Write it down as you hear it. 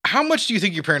how much do you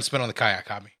think your parents spent on the kayak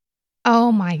hobby?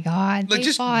 Oh my God. Like,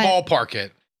 just ballpark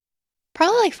it.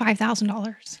 Probably like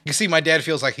 $5,000. You see, my dad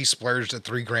feels like he splurged at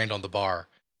 $3,000 on the bar.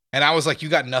 And I was like, you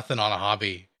got nothing on a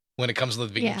hobby when it comes to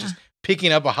the beginning. Just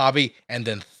picking up a hobby and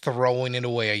then throwing it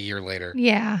away a year later.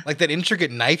 Yeah. Like that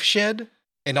intricate knife shed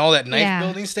and all that knife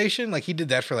building station. Like he did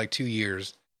that for like 2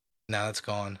 years. Now it's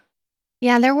gone.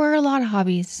 Yeah, there were a lot of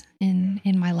hobbies in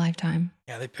my lifetime.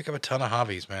 Yeah, they pick up a ton of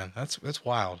hobbies, man. That's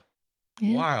wild.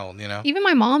 Yeah. Wild, you know? Even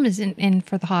my mom is in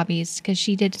for the hobbies because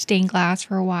she did stained glass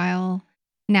for a while.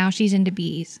 Now she's into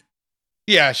bees.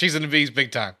 Yeah, she's into bees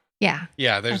big time. Yeah.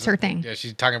 Yeah, that's her thing. Yeah,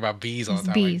 she's talking about bees all the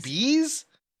time. Bees. Like, bees?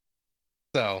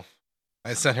 So,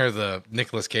 I sent her the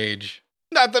Nicolas Cage,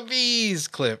 not the bees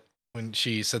clip when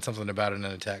she said something about it in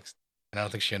a text. And I don't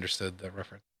think she understood the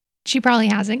reference. She probably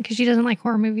hasn't because she doesn't like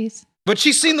horror movies. But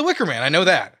she's seen The Wicker Man. I know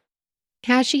that.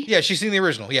 Has she? Yeah, she's seen the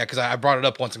original. Yeah, because I brought it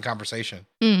up once in conversation.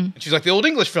 Mm. And she's like, the old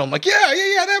English film. Like, yeah,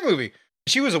 that movie.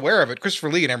 She was aware of it.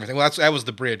 Christopher Lee and everything. Well, that was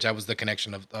the bridge. That was the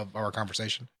connection of our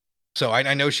conversation. So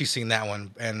I know she's seen that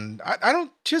one. And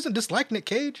she doesn't dislike Nick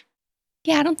Cage.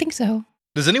 Yeah, I don't think so.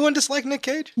 Does anyone dislike Nick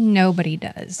Cage? Nobody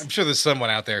does. I'm sure there's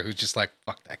someone out there who's just like,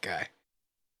 fuck that guy.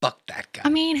 Fuck that guy. I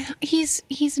mean, he's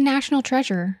a national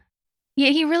treasure.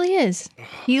 Yeah, he really is.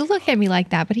 You look at me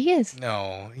like that, but he is.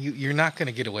 No, you're not going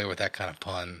to get away with that kind of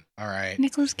pun. All right.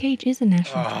 Nicolas Cage is a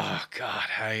national treasure. Oh, God.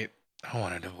 I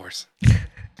want a divorce.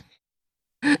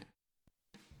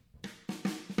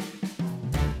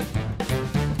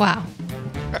 Wow.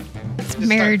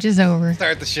 Marriage is over.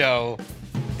 Start the show.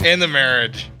 End the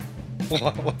marriage.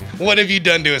 What have you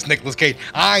done to us, Nicolas Cage?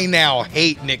 I now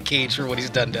hate Nick Cage for what he's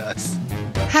done to us.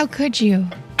 How could you?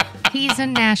 He's a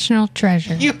national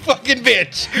treasure. You fucking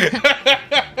bitch.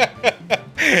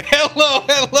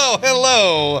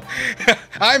 Hello.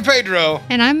 I'm Pedro.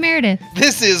 And I'm Meredith.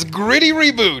 This is Gritty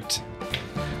Reboot.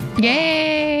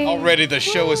 Yay. Already the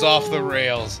show is off the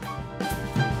rails.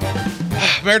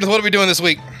 Meredith, what are we doing this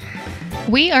week?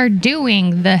 We are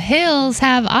doing The Hills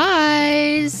Have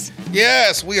Eyes.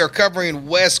 Yes, we are covering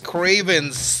Wes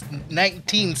Craven's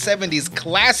 1970s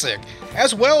classic,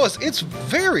 as well as its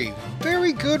very,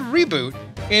 very good reboot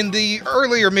in the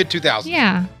earlier mid-2000s.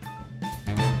 Yeah.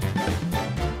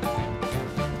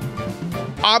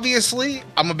 Obviously,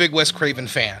 I'm a big Wes Craven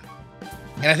fan.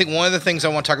 And I think one of the things I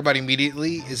want to talk about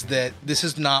immediately is that this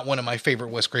is not one of my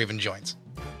favorite Wes Craven joints.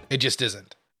 It just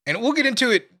isn't. And we'll get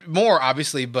into it more,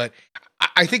 obviously, but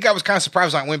I think I was kind of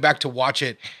surprised when I went back to watch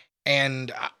it,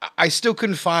 and I still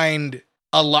couldn't find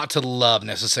a lot to love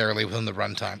necessarily within the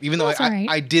runtime. Even though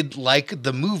I did like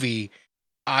the movie,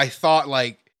 I thought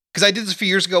because I did this a few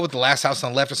years ago with The Last House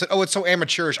on the Left, I said, oh, it's so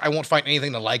amateurish, I won't find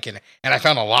anything to like in it. And I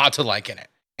found a lot to like in it.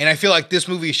 And I feel like this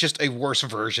movie is just a worse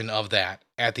version of that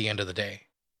at the end of the day.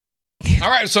 All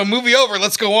right, so movie over.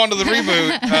 Let's go on to the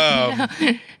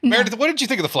reboot. Meredith, what did you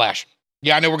think of The Flash?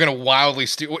 Yeah, I know we're going to wildly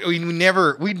we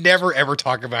never ever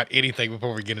talk about anything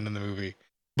before we get into the movie.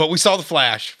 But we saw The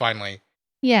Flash, finally.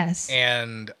 Yes.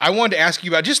 And I wanted to ask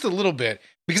you about just a little bit,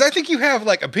 because I think you have,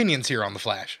 opinions here on The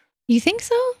Flash. You think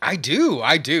so? I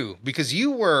do. Because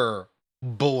you were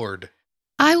bored.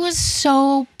 I was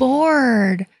so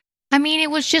bored. I mean, it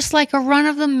was just like a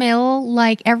run-of-the-mill,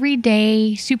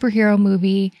 everyday superhero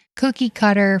movie, cookie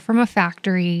cutter from a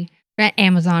factory that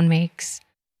Amazon makes.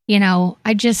 You know,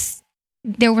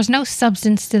 there was no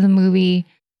substance to the movie.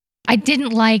 I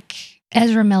didn't like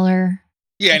Ezra Miller.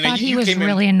 Yeah, I thought he was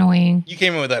really annoying. You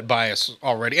came in with that bias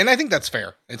already, and I think that's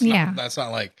fair. That's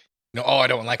not like, I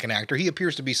don't like an actor. He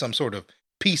appears to be some sort of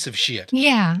piece of shit.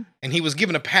 Yeah. And he was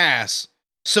given a pass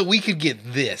so we could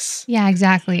get this. Yeah,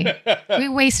 exactly. We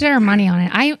wasted our money on it.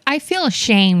 I feel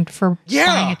ashamed for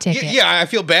buying a ticket. Yeah, I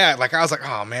feel bad. I was like,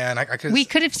 oh man, I could. We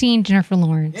could have seen Jennifer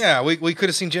Lawrence. Yeah, we could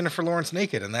have seen Jennifer Lawrence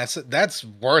naked, and that's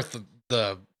worth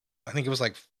I think it was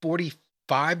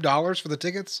 $45 for the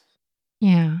tickets.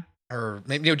 Yeah. Or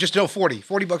maybe, just $40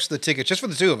 for the ticket, just for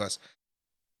the two of us.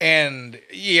 And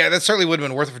yeah, that certainly would have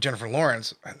been worth it for Jennifer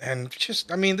Lawrence. And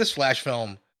this Flash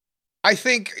film, I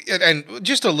think, and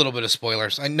just a little bit of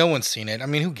spoilers. No one's seen it. I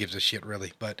mean, who gives a shit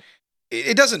really? But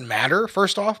it doesn't matter,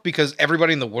 first off, because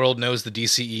everybody in the world knows the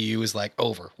DCEU is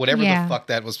over. Whatever the fuck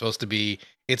that was supposed to be,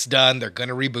 it's done. They're going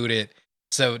to reboot it.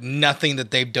 So nothing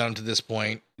that they've done to this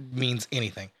point means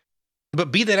anything.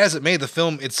 But be that as it may, the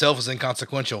film itself is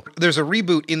inconsequential. There's a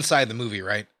reboot inside the movie,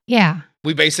 right? Yeah.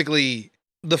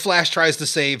 The Flash tries to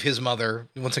save his mother.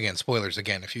 Once again, spoilers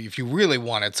again. If you really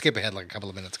want it, skip ahead a couple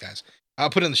of minutes, guys. I'll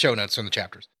put it in the show notes in the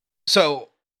chapters. So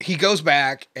he goes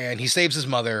back and he saves his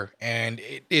mother, and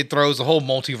it throws the whole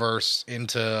multiverse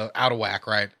into out of whack,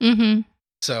 right? Mm-hmm.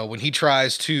 So when he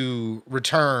tries to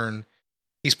return,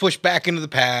 He's pushed back into the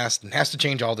past and has to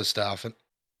change all this stuff. And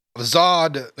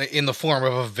Zod, in the form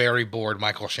of a very bored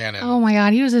Michael Shannon. Oh my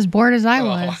God, he was as bored as I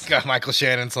was. Oh my God, Michael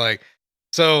Shannon's like,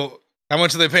 so how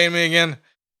much are they paying me again?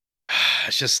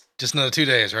 It's just another 2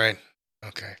 days, right?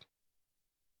 Okay.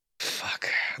 Fuck.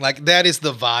 Like, that is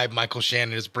the vibe Michael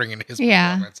Shannon is bringing to his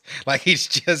performance. Like, he's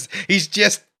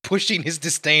just pushing his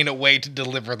disdain away to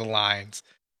deliver the lines.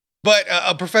 But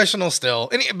a professional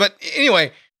still. But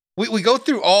anyway, we go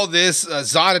through all this.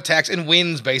 Zod attacks and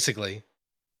wins, basically.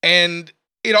 And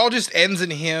it all just ends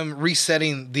in him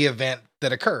resetting the event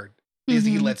that occurred. Is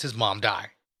he lets his mom die.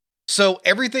 So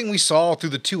everything we saw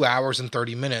through the 2 hours and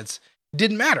 30 minutes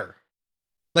didn't matter.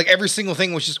 Like, every single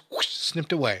thing was just whoosh,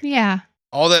 snipped away. Yeah.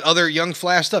 All that other young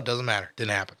Flash stuff doesn't matter.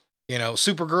 Didn't happen. You know,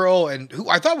 Supergirl, and who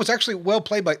I thought was actually well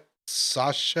played by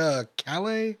Sasha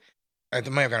Calais. I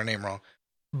might have got her name wrong.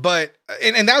 But,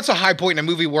 and that's a high point in a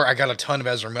movie where I got a ton of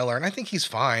Ezra Miller, and I think he's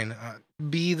fine.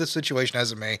 Be the situation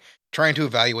as it may, trying to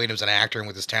evaluate him as an actor and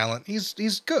with his talent,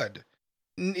 he's good.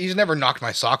 He's never knocked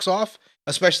my socks off,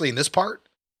 especially in this part.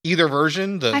 Either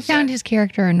version. I found his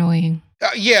character annoying.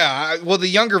 Yeah, well, the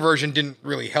younger version didn't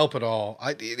really help at all.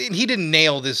 He didn't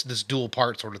nail this dual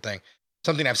part sort of thing.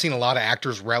 Something I've seen a lot of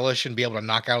actors relish and be able to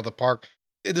knock out of the park.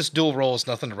 This dual role is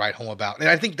nothing to write home about. And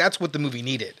I think that's what the movie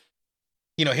needed.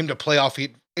 You know, him to play off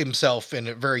himself in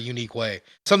a very unique way.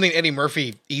 Something Eddie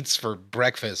Murphy eats for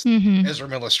breakfast, Ezra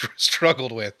Miller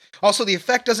struggled with. Also, the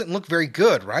effect doesn't look very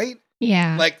good, right?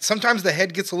 Yeah. Like, sometimes the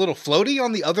head gets a little floaty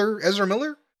on the other Ezra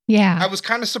Miller. Yeah. I was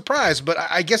kind of surprised, but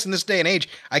I guess in this day and age,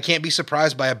 I can't be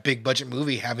surprised by a big budget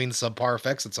movie having subpar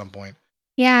effects at some point.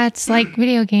 Yeah, it's like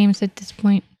video games at this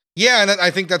point. Yeah, and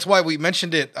I think that's why we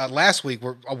mentioned it last week.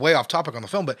 We're way off topic on the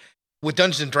film, but with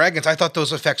Dungeons & Dragons, I thought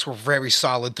those effects were very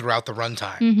solid throughout the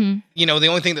runtime. You know, the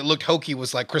only thing that looked hokey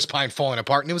was like Chris Pine falling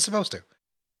apart, and it was supposed to.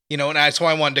 You know, and that's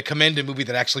why I wanted to commend a movie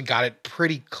that actually got it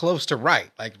pretty close to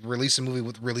right. Like, release a movie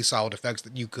with really solid effects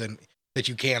that you can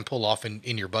pull off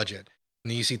in your budget. And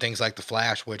then you see things like The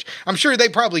Flash, which I'm sure they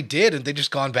probably did, and they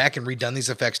just gone back and redone these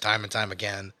effects time and time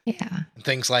again. Yeah. And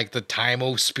things like the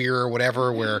Time-O Spear or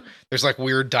whatever, where there's like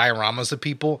weird dioramas of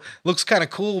people. Looks kind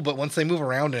of cool, but once they move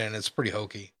around in it, it's pretty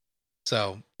hokey.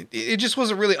 So it just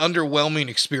was a really underwhelming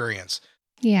experience.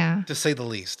 Yeah. To say the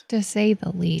least. To say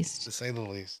the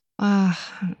least. I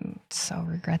so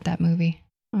regret that movie.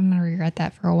 I'm going to regret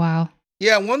that for a while.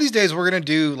 Yeah, one of these days we're going to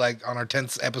do, like, on our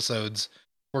 10th episodes,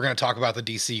 we're going to talk about the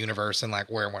DC universe and,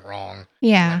 like, where it went wrong.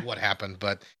 Yeah. Like, what happened.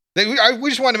 But we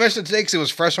just wanted to mention it today because it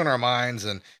was fresh on our minds.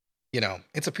 And, you know,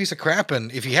 it's a piece of crap.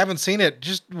 And if you haven't seen it,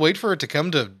 just wait for it to come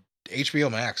to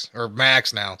HBO Max. Or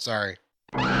Max now, sorry.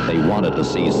 They wanted to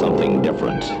see something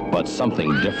different, but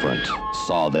something different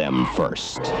saw them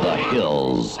first. The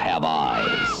hills have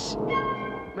eyes.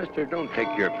 Mister, don't take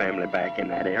your family back in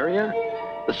that area.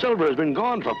 The silver has been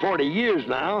gone for 40 years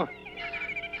now.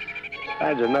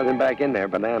 There's nothing back in there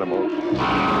but animals.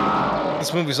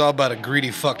 This movie's all about a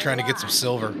greedy fuck trying to get some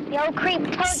silver. The old creep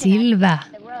told Silva.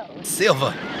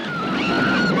 Silver.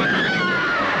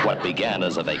 What began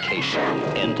as a vacation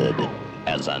ended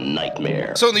as a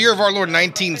nightmare. So in the year of our Lord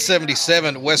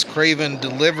 1977, Wes Craven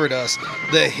delivered us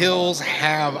The Hills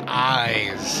Have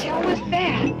Eyes. What was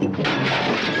that?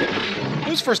 When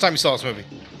was the first time you saw this movie?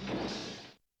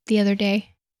 The other day.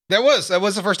 That was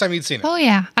the first time you'd seen it. Oh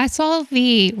yeah, I saw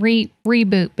the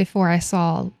reboot before I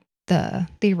saw the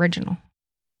original.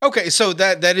 Okay, so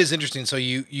that is interesting. So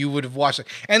you would have watched it,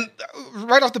 and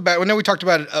right off the bat, I know we talked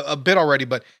about it a bit already,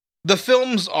 but the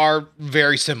films are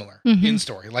very similar in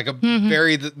story. Like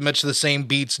very much the same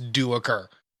beats do occur.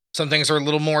 Some things are a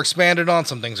little more expanded on,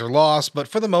 some things are lost, but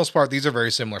for the most part, these are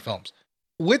very similar films.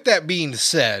 With that being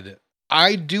said,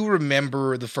 I do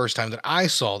remember the first time that I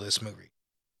saw this movie.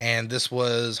 And this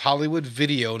was Hollywood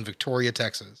Video in Victoria,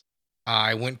 Texas.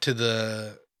 I went to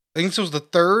I think this was the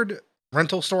third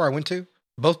rental store I went to.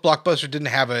 Both Blockbuster didn't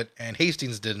have it, and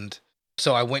Hastings didn't.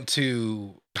 So I went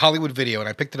to Hollywood Video, and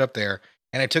I picked it up there.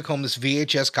 And I took home this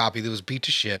VHS copy that was beat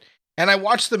to shit. And I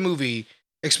watched the movie,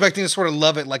 expecting to sort of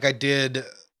love it like I did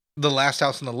The Last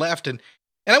House on the Left. And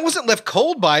I wasn't left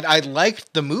cold by it. I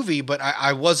liked the movie, but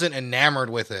I wasn't enamored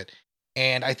with it.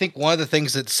 And I think one of the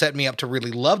things that set me up to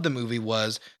really love the movie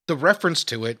was the reference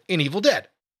to it in Evil Dead.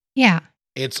 Yeah.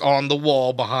 It's on the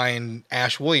wall behind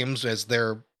Ash Williams as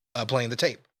they're playing the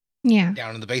tape. Yeah.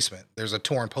 Down in the basement. There's a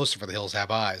torn poster for The Hills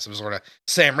Have Eyes. It was sort of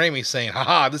Sam Raimi saying,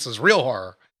 haha, this is real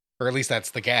horror. Or at least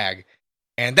that's the gag.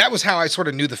 And that was how I sort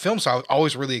of knew the film, so I was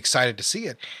always really excited to see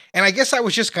it. And I guess I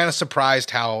was just kind of surprised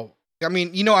how, I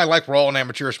mean, you know, I like raw and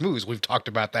amateurish movies. We've talked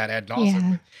about that ad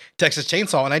nauseum with Texas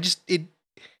Chainsaw, and it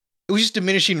was just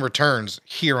diminishing returns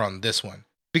here on this one.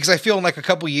 Because I feel in like a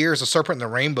couple years, A Serpent and the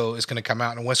Rainbow is going to come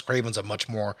out, and Wes Craven's a much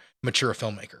more mature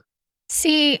filmmaker.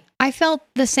 See, I felt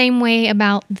the same way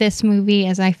about this movie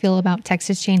as I feel about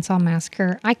Texas Chainsaw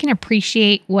Massacre. I can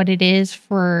appreciate what it is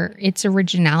for its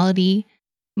originality,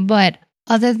 but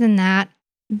other than that,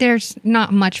 there's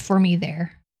not much for me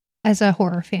there as a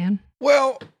horror fan.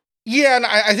 Well, yeah, and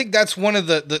I think that's one of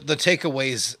the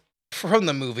takeaways from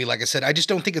the movie. Like I said, I just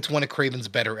don't think it's one of Craven's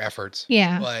better efforts.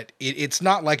 Yeah. But it's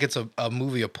not like it's a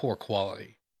movie of poor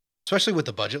quality, especially with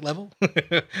the budget level.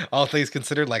 All things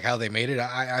considered, like how they made it,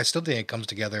 I still think it comes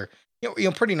together,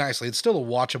 pretty nicely. It's still a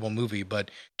watchable movie,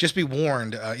 but just be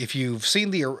warned, if you've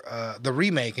seen the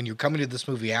remake and you're coming to this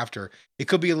movie after, it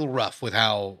could be a little rough with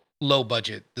how low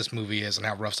budget this movie is and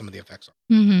how rough some of the effects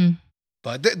are. Mm-hmm.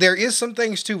 But there is some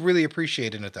things to really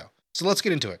appreciate in it, though. So let's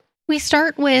get into it. We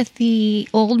start with the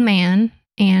old man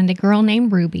and a girl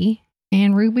named Ruby,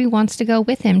 and Ruby wants to go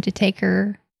with him to take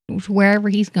her wherever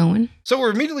he's going. So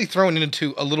we're immediately thrown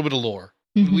into a little bit of lore.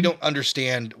 Mm-hmm. We don't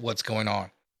understand what's going on.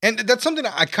 And that's something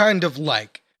I kind of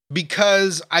like,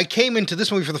 because I came into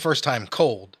this movie for the first time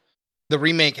cold. The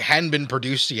remake hadn't been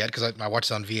produced yet, because I watched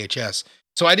it on VHS.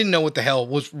 So I didn't know what the hell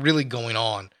was really going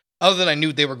on. Other than I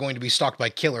knew they were going to be stalked by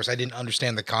killers, I didn't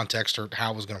understand the context or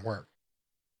how it was going to work.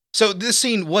 So this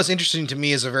scene was interesting to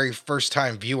me as a very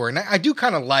first-time viewer. And I do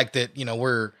kind of like that,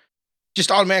 we're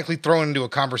just automatically thrown into a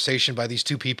conversation by these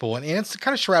two people. And it's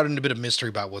kind of shrouded in a bit of mystery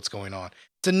about what's going on.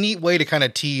 It's a neat way to kind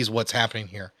of tease what's happening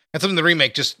here. And something the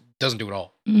remake just doesn't do at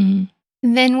all. Mm.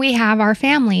 Then we have our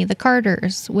family, the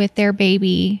Carters, with their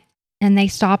baby. And they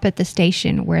stop at the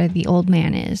station where the old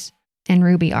man is and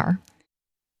Ruby are.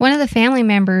 One of the family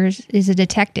members is a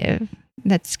detective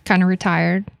that's kind of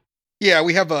retired. Yeah,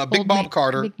 we have Big Bob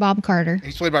Carter. Big Bob Carter.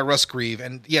 He's played by Wes Craven.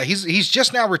 And yeah, he's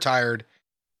just now retired.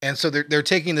 And so they're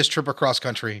taking this trip across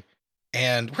country.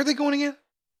 And where are they going again?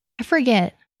 I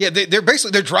forget. Yeah,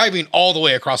 they're driving all the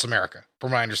way across America, from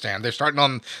what I understand. They're starting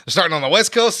on the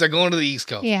West Coast, they're going to the East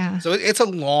Coast. Yeah. So it's a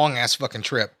long ass fucking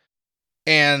trip.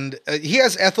 And he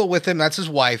has Ethel with him, that's his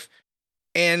wife.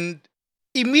 And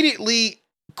immediately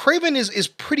Craven is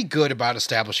pretty good about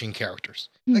establishing characters.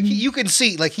 Mm-hmm. Like you can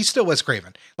see, like he's still Wes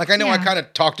Craven. Like I know I kind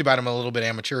of talked about him a little bit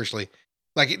amateurishly,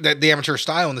 like the amateur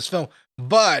style in this film.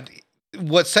 But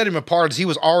what set him apart is he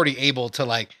was already able to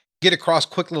like get across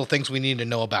quick little things we need to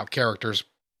know about characters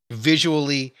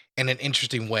visually in an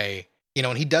interesting way.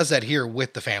 And he does that here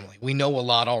with the family. We know a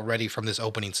lot already from this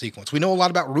opening sequence. We know a lot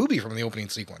about Ruby from the opening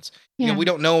sequence. Yeah. We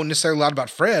don't know necessarily a lot about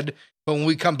Fred, but when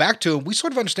we come back to him, we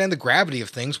sort of understand the gravity of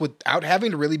things without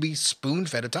having to really be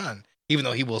spoon-fed a ton, even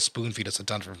though he will spoon-feed us a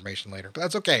ton of information later. But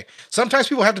that's okay. Sometimes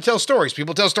people have to tell stories.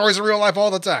 People tell stories in real life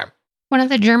all the time. One of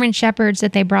the German shepherds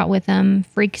that they brought with them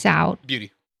freaks out.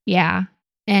 Beauty. Yeah.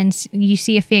 And you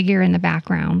see a figure in the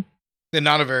background. And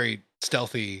not a very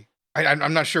stealthy...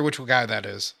 I'm not sure which guy that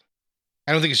is.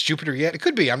 I don't think it's Jupiter yet. It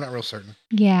could be. I'm not real certain.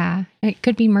 Yeah. It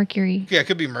could be Mercury. Yeah, it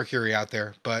could be Mercury out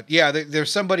there. But yeah,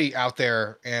 there's somebody out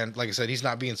there. And like I said, he's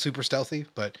not being super stealthy,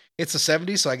 but it's the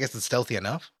 70s, so I guess it's stealthy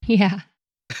enough. Yeah.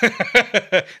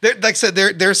 Like I said,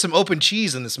 there's some open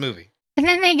cheese in this movie. And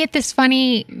then they get this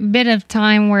funny bit of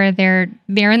time where they're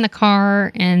in the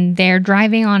car and they're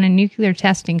driving on a nuclear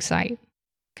testing site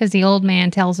because the old man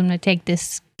tells them to take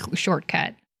this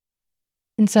shortcut.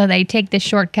 And so they take this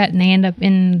shortcut and they end up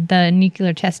in the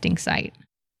nuclear testing site.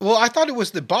 Well, I thought it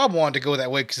was that Bob wanted to go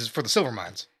that way because it's for the silver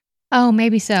mines. Oh,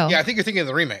 maybe so. Yeah, I think you're thinking of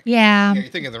the remake. Yeah. Yeah,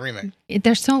 you're thinking of the remake.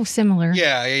 They're so similar.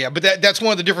 Yeah. But that's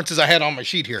one of the differences I had on my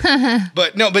sheet here.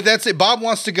 But that's it. Bob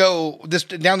wants to go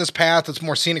down this path that's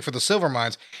more scenic for the silver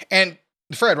mines. And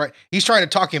Fred, right? He's trying to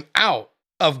talk him out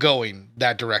of going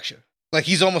that direction. Like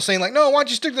he's almost saying like, no, why don't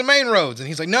you stick to the main roads? And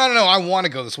he's like, no, I want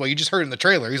to go this way. You just heard in the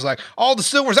trailer. He's like, all the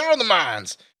silver's out of the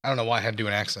mines. I don't know why I had to do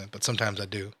an accent, but sometimes I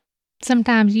do.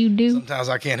 Sometimes you do. Sometimes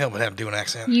I can't help but have to do an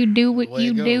accent. You do what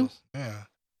you do. Yeah.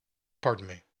 Pardon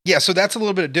me. Yeah, so that's a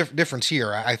little bit of difference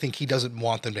here. I think he doesn't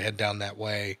want them to head down that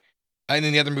way. And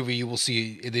in the other movie, you will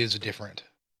see it is different.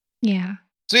 Yeah.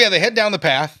 So yeah, they head down the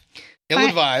path,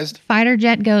 ill-advised. Fighter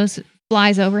jet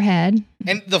flies overhead.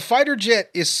 And the fighter jet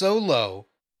is so low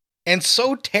and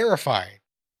so terrifying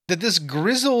that this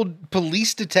grizzled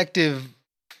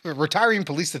retiring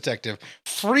police detective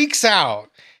freaks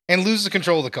out and loses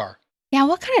control of the car. Yeah,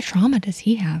 what kind of trauma does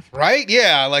he have? Right?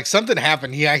 Yeah, like something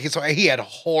happened. He had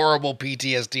horrible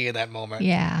PTSD in that moment.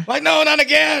 Yeah. Like, no, not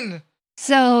again.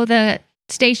 So the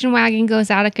station wagon goes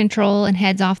out of control and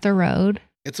heads off the road.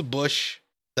 It's a bush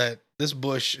that This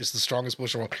bush is the strongest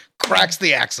bush in the world. Cracks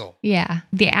the axle. Yeah.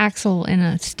 The axle in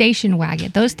a station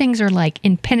wagon. Those things are like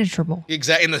impenetrable.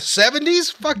 Exactly. In the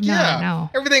 70s? Fuck yeah. No.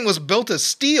 Everything was built of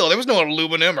steel. There was no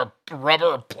aluminum or rubber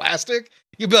or plastic.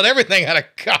 You built everything out of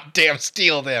goddamn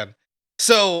steel then.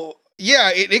 So, yeah,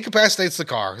 it incapacitates the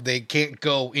car. They can't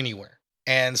go anywhere.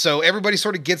 And so everybody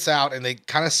sort of gets out and they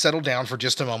kind of settle down for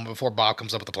just a moment before Bob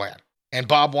comes up with a plan. And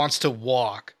Bob wants to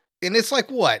walk. And it's like,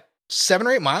 what, 7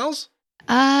 or 8 miles?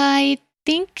 I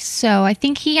think so. I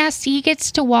think he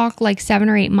gets to walk like 7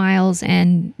 or 8 miles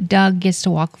and Doug gets to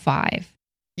walk 5.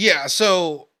 Yeah,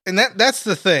 so, and that's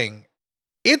the thing.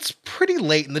 It's pretty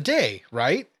late in the day,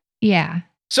 right? Yeah.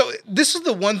 So this is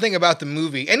the one thing about the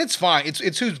movie, and it's fine.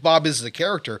 It's who Bob is as a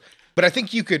character, but I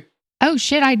think you could... Oh,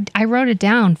 shit, I wrote it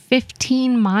down.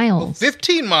 15 miles. Oh,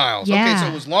 15 miles. Yeah. Okay, so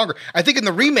it was longer. I think in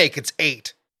the remake, it's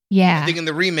 8. Yeah. I think in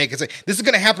the remake, it's like, this is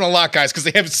going to happen a lot, guys, because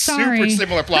they have super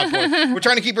similar plot points. We're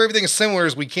trying to keep everything as similar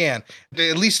as we can,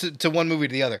 at least to one movie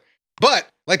to the other. But,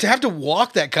 like, to have to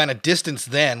walk that kind of distance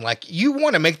then, like, you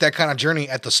want to make that kind of journey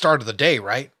at the start of the day,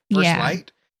 right? First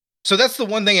light. So that's the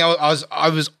one thing I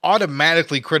was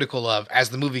automatically critical of as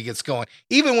the movie gets going.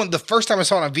 Even when the first time I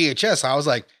saw it on VHS, I was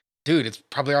like, dude, it's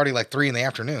probably already like 3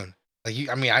 PM. Like,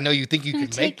 I know you think you can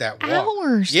make that walk.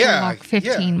 Hours to walk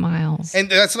 15 miles.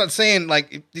 And that's not saying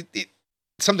like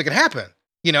something could happen.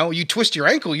 You know, you twist your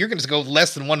ankle, you're going to go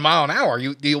less than 1 mile an hour.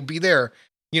 You'll be there.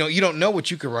 You know, you don't know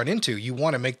what you could run into. You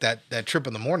want to make that trip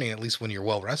in the morning, at least when you're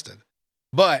well rested.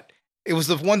 But it was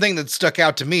the one thing that stuck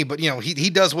out to me. But, you know, he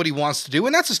does what he wants to do,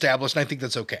 and that's established, and I think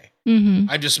that's okay. Mm-hmm.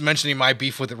 I'm just mentioning my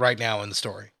beef with it right now in the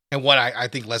story and what I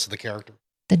think less of the character.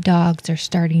 The dogs are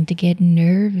starting to get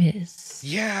nervous.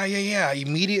 Yeah.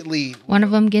 Immediately. One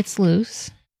of them gets loose.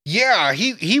 Yeah,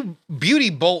 he Beauty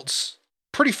bolts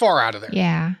pretty far out of there.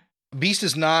 Yeah. Beast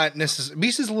is not necessarily...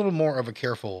 Beast is a little more of a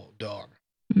careful dog.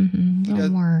 Mm-hmm. A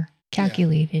little more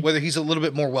calculated. Yeah. Whether he's a little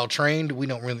bit more well-trained, we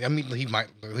don't really... I mean,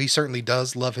 he certainly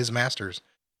does love his masters.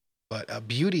 But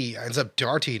Beauty ends up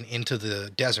darting into the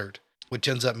desert, which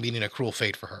ends up meaning a cruel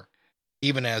fate for her.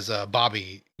 Even as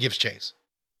Bobby gives chase.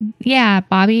 Yeah,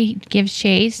 Bobby gives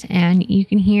chase, and he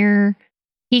can hear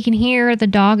the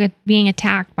dog being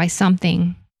attacked by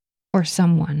something or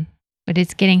someone, but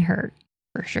it's getting hurt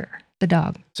for sure. The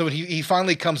dog. So when he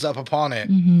finally comes up upon it,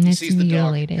 he sees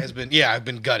mutilated. The dog has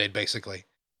been gutted basically.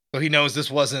 So he knows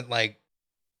this wasn't like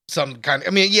some kind of...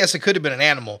 I mean, yes, it could have been an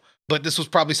animal, but this was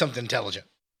probably something intelligent.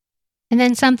 And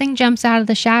then something jumps out of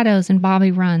the shadows, and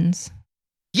Bobby runs.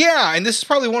 Yeah, and this is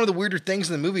probably one of the weirder things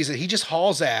in the movie is that he just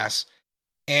hauls ass.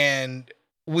 And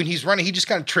when he's running, he just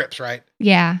kind of trips, right?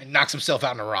 Yeah. And knocks himself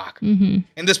out in a rock. Mm-hmm.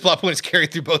 And this plot point is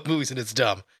carried through both movies, and it's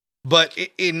dumb. But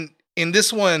in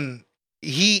this one,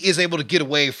 he is able to get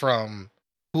away from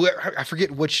whoever... I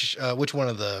forget which one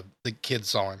of the kids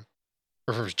saw him.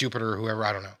 Or if it was Jupiter or whoever,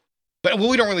 I don't know. But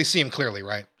we don't really see him clearly,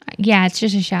 right? Yeah, it's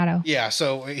just a shadow. Yeah,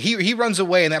 so he runs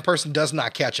away, and that person does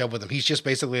not catch up with him. He's just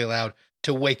basically allowed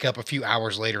to wake up a few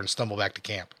hours later and stumble back to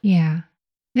camp. Yeah.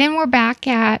 Then we're back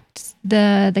at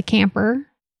the camper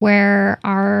where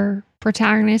our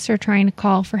protagonists are trying to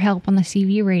call for help on the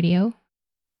CB radio.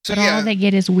 But all they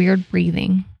get is weird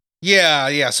breathing.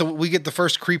 Yeah. So we get the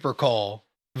first creeper call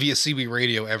via CB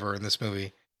radio ever in this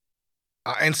movie.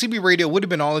 And CB radio would have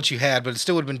been all that you had, but it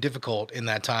still would have been difficult in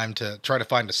that time to try to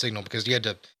find a signal because you had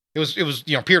to... It was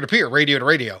peer to peer, radio to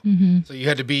radio. Mm-hmm. So you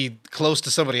had to be close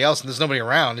to somebody else, and there's nobody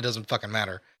around. It doesn't fucking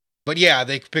matter. But yeah,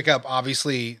 they pick up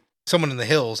obviously someone in the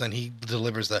hills, and he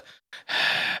delivers the...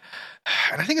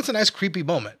 And I think it's a nice creepy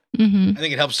moment. Mm-hmm. I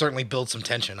think it helps certainly build some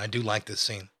tension. I do like this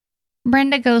scene.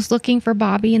 Brenda goes looking for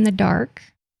Bobby in the dark.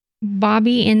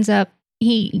 Bobby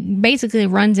he basically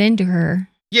runs into her.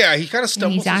 Yeah, he kind of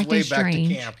stumbles his way back to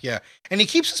camp. Yeah, and he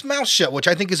keeps his mouth shut, which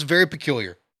I think is very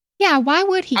peculiar. Yeah, why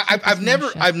would he? I've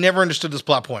never understood this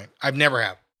plot point. I've never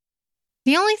have.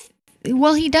 The only,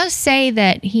 he does say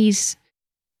that he's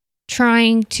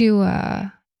trying to.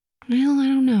 Well, I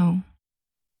don't know.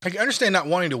 I can understand not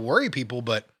wanting to worry people,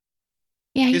 but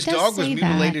yeah, his dog was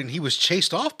mutilated and he was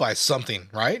chased off by something,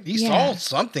 right? He saw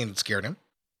something that scared him.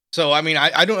 So, I mean,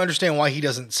 I don't understand why he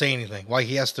doesn't say anything. Why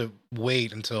he has to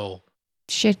wait until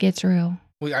shit gets real.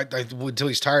 Until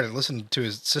he's tired of listening to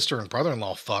his sister and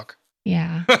brother-in-law fuck.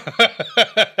 Yeah.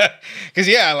 Because,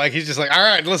 he's just like, all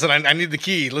right, listen, I need the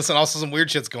key. Listen, also some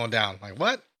weird shit's going down. Like,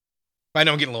 what? I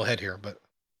know I'm getting a little head here, but.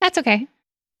 That's okay.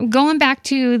 Going back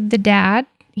to the dad,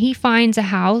 he finds a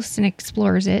house and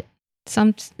explores it.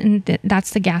 That's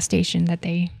the gas station that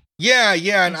they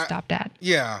stopped at.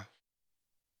 Yeah.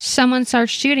 Someone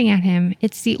starts shooting at him.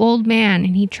 It's the old man,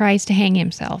 and he tries to hang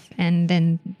himself. And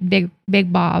then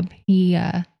Big Bob, he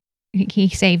he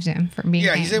saves him from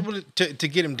being he's able to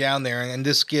get him down there, and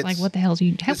this gets like, what the hell are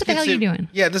you doing?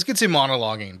 Yeah, this gets him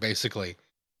monologuing basically,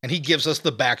 and he gives us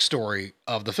the backstory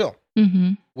of the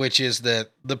film, which is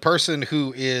that the person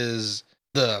who is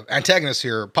the antagonist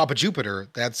here, Papa Jupiter,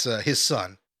 that's his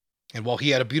son, and while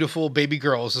he had a beautiful baby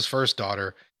girl as his first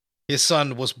daughter, his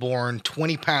son was born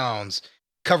 20 pounds,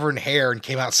 covered in hair, and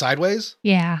came out sideways.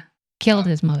 Yeah, killed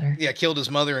his mother. Yeah, killed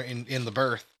his mother in the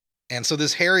birth. And so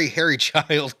this hairy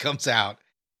child comes out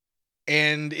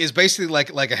and is basically like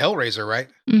a Hellraiser, right?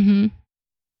 Mm-hmm.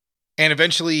 And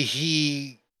eventually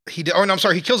he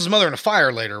kills his mother in a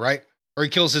fire later, right? Or he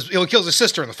kills his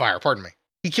sister in the fire, pardon me.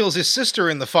 He kills his sister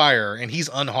in the fire and he's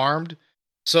unharmed.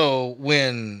 So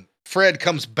when Fred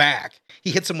comes back,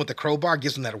 he hits him with the crowbar,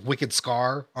 gives him that wicked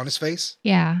scar on his face.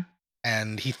 Yeah.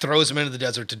 And he throws him into the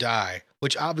desert to die,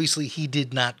 which obviously he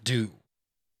did not do.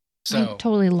 So I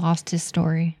totally lost his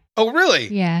story. Oh, really?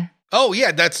 Yeah. Oh,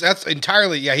 yeah. That's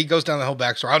entirely. Yeah, he goes down the whole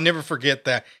backstory. I'll never forget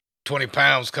that 20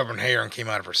 pounds covered in hair and came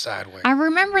out of her sideways. I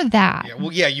remember that. Yeah,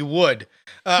 well, yeah, you would.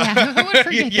 I would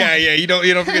forget that. Yeah. You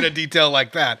don't forget a detail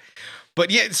like that.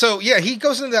 But yeah, so yeah, he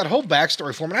goes into that whole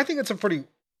backstory for him, and I think it's a pretty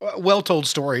well told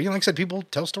story. Like I said, people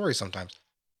tell stories sometimes,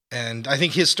 and I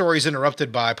think his story is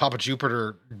interrupted by Papa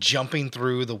Jupiter jumping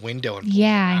through the window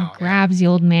and grabs the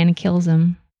old man and kills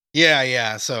him.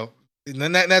 Yeah. So. And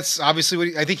then that's obviously what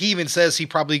I think he even says he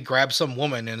probably grabbed some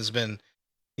woman and has been,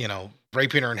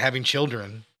 raping her and having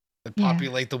children that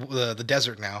populate the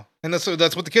desert now. And that's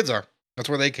what the kids are. That's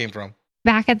where they came from.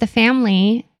 Back at the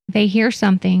family, they hear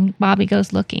something. Bobby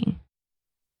goes looking.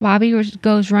 Bobby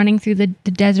goes running through the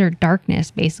desert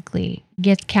darkness, basically.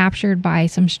 Gets captured by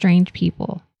some strange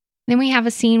people. Then we have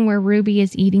a scene where Ruby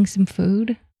is eating some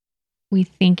food. We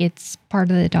think it's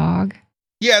part of the dog.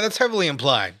 Yeah, that's heavily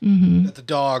implied. Mm-hmm. That the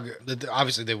dog,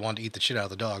 obviously they want to eat the shit out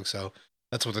of the dog, so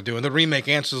that's what they're doing. The remake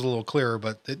answer is a little clearer,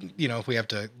 but, if we have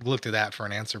to look to that for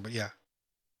an answer, but yeah.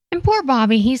 And poor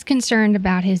Bobby, he's concerned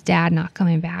about his dad not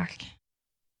coming back.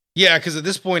 Yeah, because at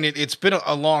this point, it's been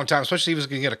a long time, especially if he was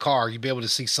going to get a car, you'd be able to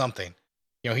see something.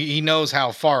 He knows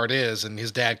how far it is, and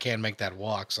his dad can make that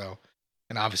walk, so,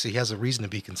 and obviously he has a reason to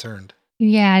be concerned.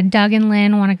 Yeah, Doug and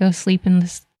Lynn want to go sleep in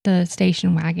the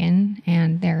station wagon,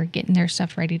 and they're getting their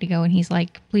stuff ready to go, and he's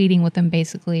like pleading with them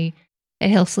basically that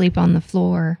he'll sleep on the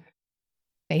floor,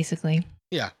 basically.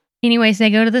 Yeah. Anyways, they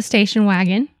go to the station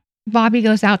wagon. Bobby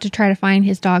goes out to try to find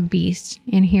his dog Beast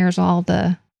and hears all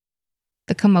the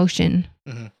commotion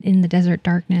in the desert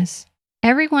darkness.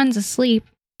 Everyone's asleep,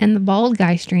 and the bald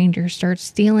guy stranger starts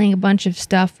stealing a bunch of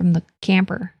stuff from the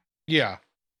camper. Yeah.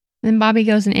 Then Bobby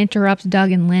goes and interrupts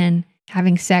Doug and Lynn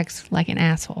having sex like an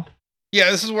asshole. Yeah,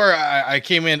 this is where I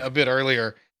came in a bit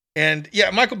earlier. And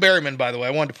yeah, Michael Berryman, by the way,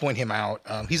 I wanted to point him out.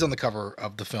 He's on the cover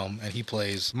of the film, and he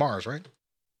plays Mars, right?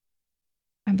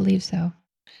 I believe so.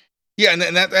 Yeah, and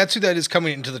that's who that is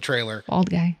coming into the trailer. Bald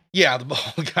guy. Yeah, the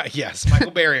bald guy, yes.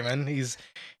 Michael Berryman.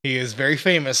 He is very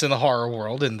famous in the horror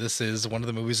world, and this is one of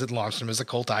the movies that launched him as a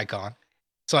cult icon.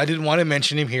 So I didn't want to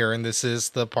mention him here, and this is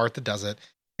the part that does it.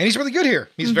 And he's really good here.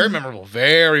 He's very memorable.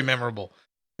 Very memorable.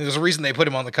 And there's a reason they put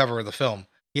him on the cover of the film.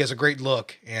 He has a great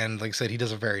look, and like I said, he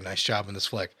does a very nice job in this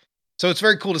flick. So it's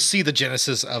very cool to see the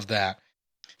genesis of that.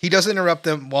 He doesn't interrupt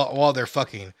them while they're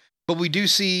fucking, but we do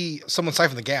see someone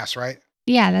siphon the gas, right?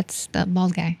 Yeah, that's the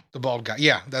bald guy. The bald guy.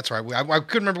 Yeah, that's right. I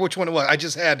couldn't remember which one it was. I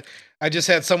just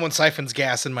had someone siphons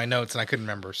gas in my notes, and I couldn't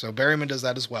remember. So Berryman does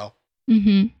that as well.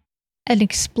 Mm-hmm. An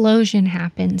explosion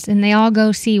happens, and they all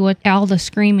go see what all the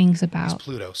screaming's about. It's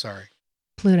Pluto, sorry.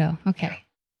 Pluto, okay.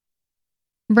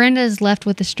 Yeah. Brenda is left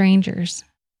with the strangers.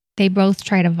 They both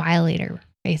try to violate her,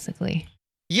 basically.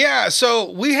 Yeah,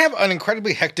 so we have an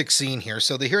incredibly hectic scene here.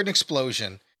 So they hear an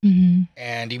explosion,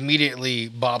 and immediately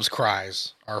Bob's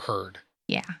cries are heard.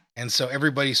 Yeah. And so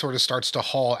everybody sort of starts to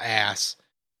haul ass.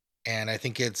 And I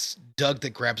think it's Doug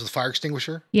that grabs the fire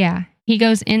extinguisher. Yeah. He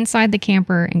goes inside the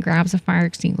camper and grabs a fire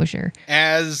extinguisher.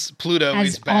 As Pluto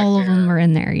is back all there. Of them are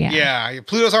in there, yeah. Yeah,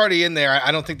 Pluto's already in there.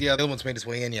 I don't think the other one's made his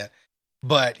way in yet.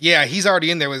 But yeah, he's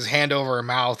already in there with his hand over her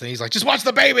mouth, and he's like, just watch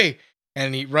the baby!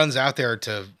 And he runs out there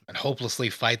to hopelessly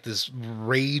fight this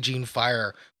raging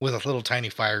fire with a little tiny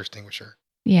fire extinguisher.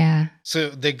 Yeah. So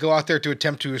they go out there to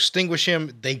attempt to extinguish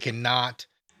him. They cannot.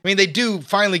 I mean, they do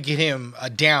finally get him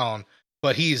down,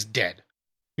 but he's dead.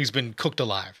 He's been cooked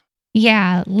alive.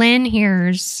 Yeah. Lynn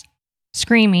hears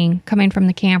screaming coming from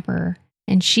the camper,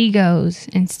 and she goes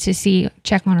and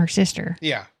check on her sister.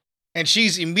 Yeah. And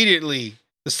she's immediately,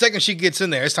 the second she gets in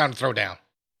there, it's time to throw down.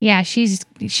 Yeah, she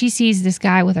sees this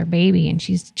guy with her baby, and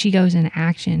she goes into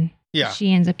action. Yeah.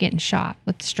 She ends up getting shot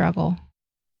with the struggle.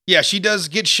 Yeah, she does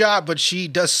get shot, but she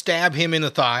does stab him in the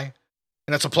thigh.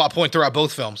 And that's a plot point throughout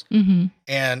both films. Mm-hmm.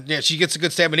 And yeah, she gets a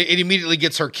good stab, and it immediately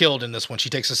gets her killed in this one. She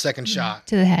takes a second shot.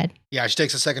 To the head. Yeah, she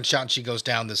takes a second shot and she goes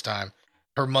down this time.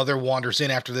 Her mother wanders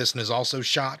in after this and is also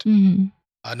shot. Mm-hmm.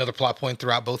 Another plot point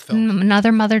throughout both films.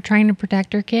 Another mother trying to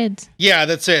protect her kids. Yeah,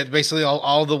 that's it. Basically,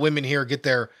 all the women here get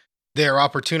their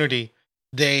opportunity.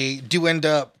 They do end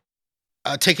up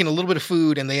taking a little bit of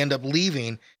food and they end up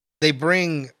leaving. They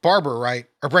bring Barbara, right?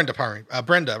 Or Brenda, pardon me.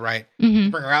 Brenda, right? Mm-hmm.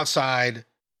 Bring her outside.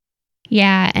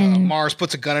 Yeah, and Mars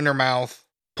puts a gun in her mouth,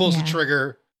 pulls the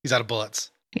trigger. He's out of bullets.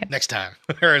 Yep. Next time.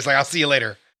 Or it's like, I'll see you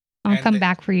later. I'll come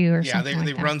back for you or something. Yeah,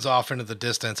 they runs off into the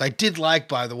distance. I did like,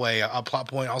 by the way, a plot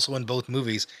point also in both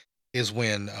movies is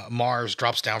when Mars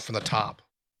drops down from the top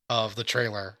of the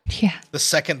trailer. Yeah. The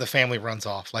second the family runs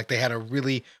off, like they had a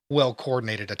really well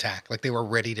coordinated attack. Like they were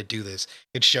ready to do this.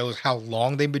 It shows how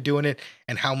long they've been doing it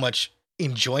and how much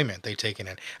enjoyment they've taken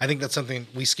in. I think that's something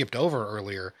we skipped over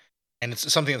earlier. And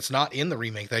it's something that's not in the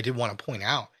remake that I did want to point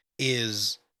out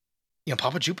is,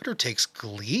 Papa Jupiter takes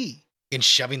glee in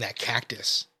shoving that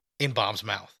cactus in Bob's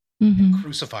mouth, and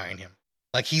crucifying him.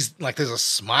 Like there's a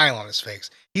smile on his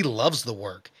face. He loves the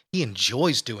work. He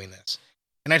enjoys doing this.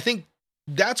 And I think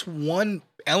that's one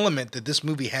element that this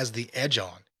movie has the edge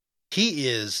on. He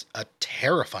is a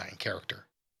terrifying character.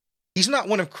 He's not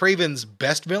one of Craven's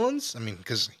best villains. I mean,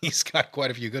 because he's got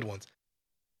quite a few good ones.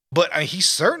 But he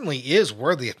certainly is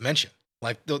worthy of mention.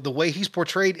 Like the way he's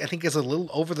portrayed, I think is a little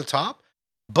over the top,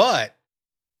 but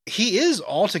he is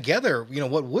altogether,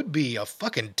 what would be a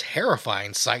fucking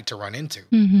terrifying sight to run into.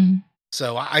 Mm-hmm.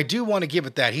 So I do want to give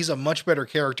it that. He's a much better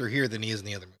character here than he is in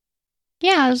the other movie.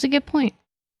 Yeah, that was a good point.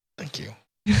 Thank you.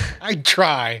 I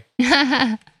try.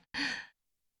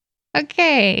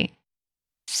 Okay.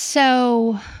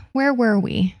 So where were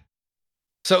we?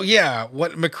 So yeah,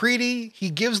 what McCready, he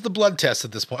gives the blood test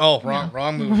at this point. Oh,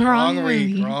 wrong movie.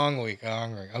 Wrong week.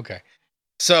 Okay.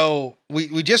 So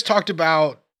we just talked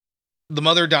about the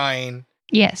mother dying.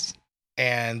 Yes.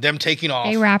 And them taking off.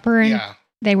 They wrap her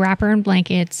in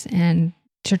blankets and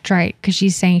to try, because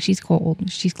she's saying she's cold.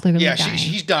 She's clearly dying.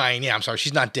 She's dying. Yeah, I'm sorry.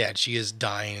 She's not dead. She is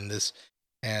dying in this.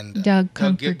 And Doug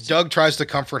tries to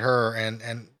comfort her,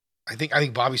 and I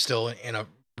think Bobby's still in a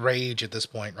rage at this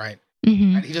point, right?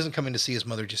 Mm-hmm. And he doesn't come in to see his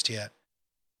mother just yet.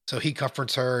 So he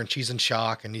comforts her, and she's in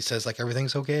shock, and he says, like,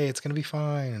 everything's okay, it's gonna be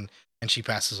fine, and she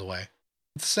passes away.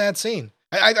 It's a sad scene.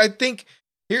 I think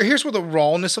here's where the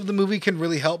rawness of the movie can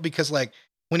really help, because like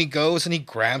when he goes and he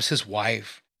grabs his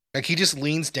wife, like he just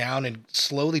leans down and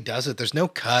slowly does it. There's no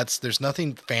cuts. There's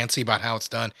nothing fancy about how it's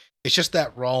done. It's just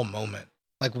that raw moment.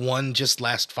 Like one just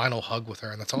last final hug with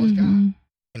her, and that's all he's got.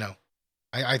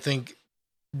 I think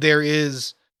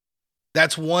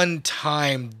that's one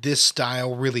time this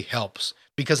style really helps,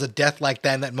 because a death like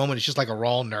that in that moment is just like a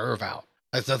raw nerve out.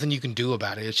 There's nothing you can do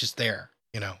about it. It's just there,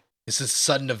 It's this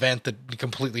sudden event that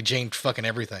completely changed fucking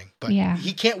everything. But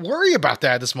he can't worry about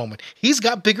that at this moment. He's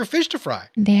got bigger fish to fry.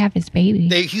 They have his baby.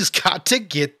 He's got to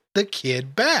get the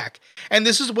kid back. And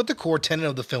this is what the core tenet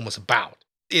of the film was about,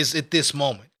 is at this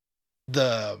moment.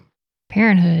 The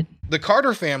parenthood. The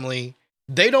Carter family,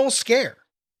 they don't scare.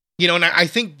 And I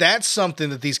think that's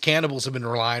something that these cannibals have been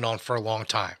relying on for a long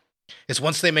time. Is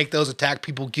once they make those attack,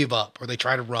 people give up or they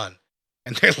try to run.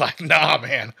 And they're like, nah,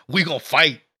 man, we gonna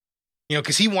fight.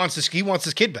 Because he wants his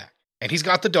kid back. And he's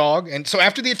got the dog. And so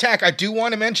after the attack, I do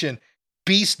want to mention,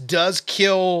 Beast does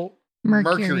kill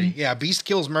Mercury. Yeah, Beast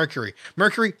kills Mercury.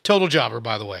 Mercury, total jobber,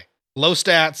 by the way. Low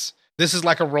stats. This is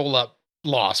like a roll-up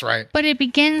loss, right? But it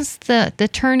begins the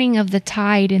turning of the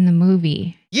tide in the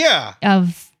movie. Yeah.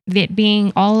 Of it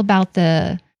being all about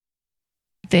the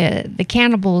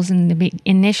cannibals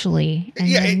initially,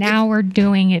 and now we're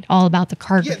doing it all about the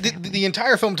Carter. Yeah, the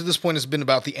entire film to this point has been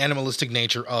about the animalistic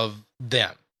nature of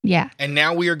them. Yeah. And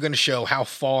now we are going to show how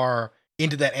far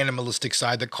into that animalistic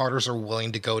side the Carters are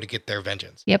willing to go to get their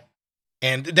vengeance. Yep.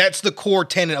 And that's the core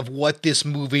tenet of what this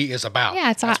movie is about.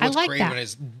 Yeah, I like Craven that.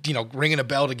 Is, ringing a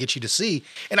bell to get you to see.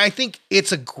 And I think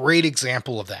it's a great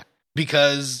example of that,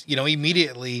 because,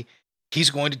 immediately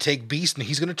he's going to take Beast and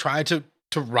he's going to try to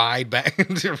ride back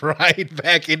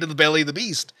into the belly of the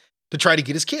Beast to try to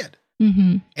get his kid.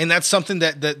 Mm-hmm. And that's something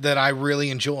that I really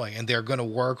enjoy. And they're going to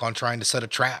work on trying to set a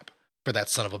trap for that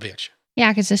son of a bitch. Yeah,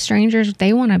 because the strangers,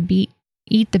 they want to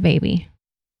eat the baby.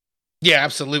 Yeah,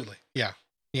 absolutely. Yeah.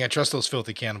 Yeah, trust those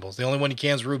filthy cannibals. The only one he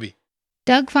can is Ruby.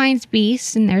 Doug finds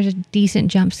Beast, and there's a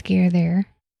decent jump scare there.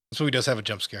 So he does have a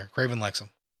jump scare. Craven likes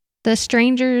him. The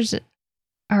strangers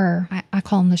are, I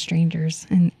call them the strangers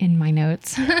in my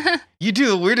notes. You do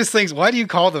the weirdest things. Why do you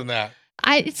call them that?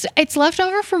 It's left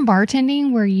over from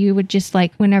bartending, where you would just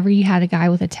like, whenever you had a guy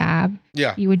with a tab,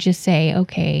 you would just say,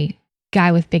 okay,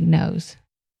 guy with big nose.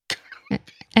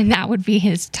 And that would be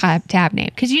his tab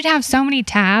name. Because you'd have so many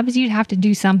tabs, you'd have to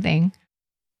do something.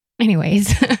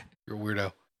 Anyways. You're a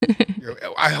weirdo.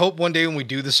 I hope one day when we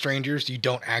do the strangers, you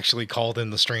don't actually call them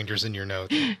the strangers in your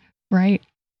notes. Right.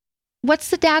 What's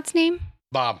the dad's name?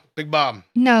 Bob. Big Bob.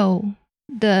 No.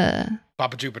 The...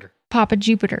 Papa Jupiter. Papa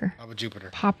Jupiter. Papa Jupiter.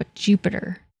 Papa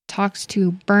Jupiter talks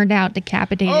to burned out,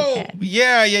 decapitated head.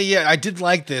 Yeah. I did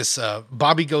like this.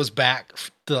 Bobby goes back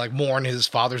to like mourn his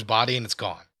father's body and it's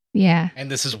gone. Yeah. And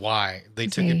this is why they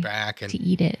took it back. And to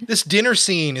eat it. This dinner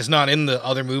scene is not in the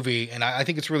other movie. And I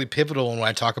think it's really pivotal when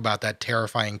I talk about that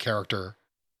terrifying character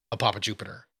of Papa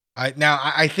Jupiter.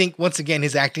 I think, once again,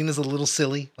 his acting is a little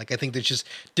silly. Like, I think there's just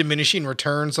diminishing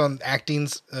returns on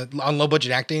on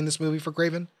low-budget acting in this movie for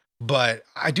Craven. But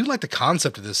I do like the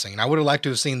concept of this scene. I would have liked to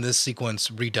have seen this sequence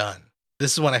redone.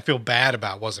 This is one I feel bad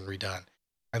about wasn't redone.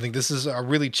 I think this is a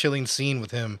really chilling scene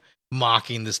with him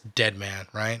mocking this dead man,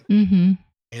 right? Mm-hmm.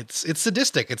 It's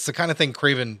sadistic. It's the kind of thing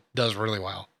Craven does really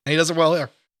well. And he does it well here.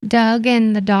 Doug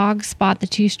and the dog spot the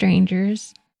two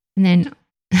strangers. And then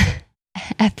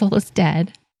Ethel is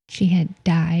dead. She had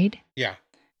died. Yeah.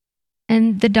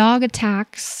 And the dog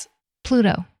attacks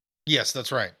Pluto. Yes,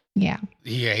 that's right. Yeah.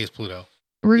 He hates Pluto.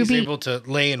 Ruby. He's able to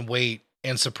lay in wait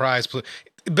and surprise Pluto.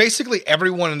 Basically,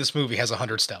 everyone in this movie has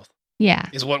 100 stealth. Yeah.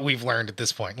 Is what we've learned at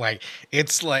this point. Like,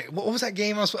 it's like, what was that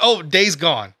game I was... Oh, Days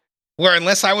Gone. Where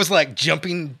unless I was like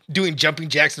doing jumping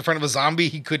jacks in front of a zombie,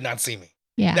 he could not see me.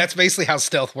 Yeah. That's basically how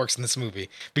stealth works in this movie.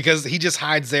 Because he just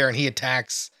hides there and he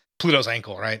attacks Pluto's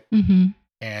ankle, right? Mm-hmm.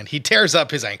 And he tears up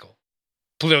his ankle.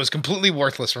 Pluto is completely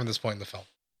worthless from this point in the film.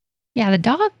 Yeah, the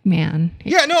dog, man.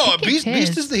 Beast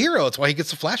is the hero. It's why he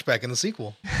gets a flashback in the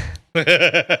sequel.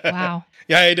 Wow.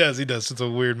 Yeah, he does. It's a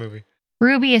weird movie.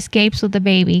 Ruby escapes with the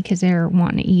baby because they're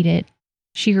wanting to eat it.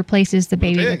 She replaces the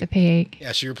baby with a pig.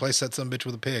 Yeah, she replaced that son of a bitch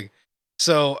with a pig.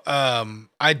 So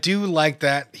I do like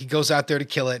that. He goes out there to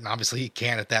kill it, and obviously he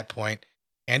can't at that point.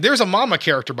 And there's a mama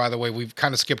character, by the way, we've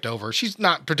kind of skipped over. She's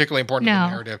not particularly important in the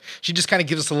narrative. She just kind of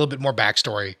gives us a little bit more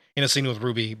backstory in a scene with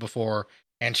Ruby before,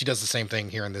 and she does the same thing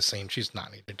here in this scene. She's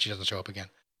not needed. She doesn't show up again.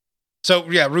 So,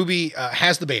 yeah, Ruby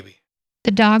has the baby.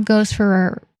 The dog goes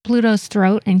for Pluto's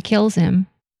throat and kills him.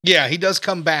 Yeah, he does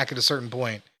come back at a certain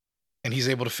point. And he's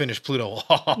able to finish Pluto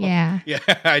off. Yeah. Yeah,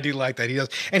 I do like that. He does.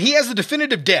 And he has the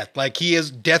definitive death. Like, he has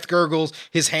death gurgles,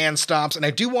 his hand stops. And I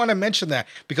do want to mention that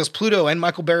because Pluto and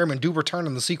Michael Berryman do return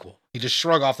in the sequel. He just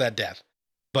shrug off that death.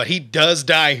 But he does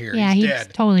die here. Yeah, he's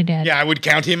dead. Totally dead. Yeah, I would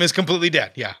count him as completely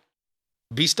dead. Yeah.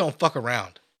 Beast don't fuck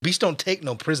around. Beast don't take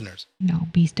no prisoners. No,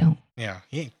 Beast don't. Yeah,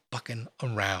 he ain't fucking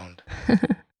around.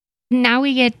 Now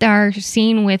we get our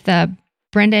scene with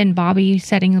Brenda and Bobby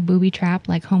setting a booby trap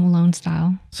like Home Alone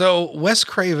style. So Wes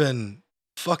Craven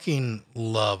fucking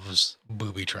loves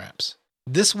booby traps.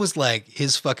 This was like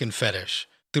his fucking fetish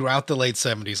throughout the late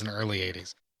 70s and early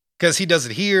 80s. Because he does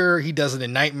it here, he does it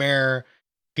in Nightmare,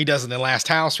 he does it in Last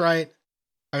House, right?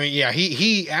 I mean, yeah,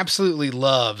 he absolutely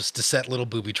loves to set little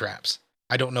booby traps.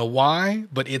 I don't know why,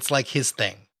 but it's like his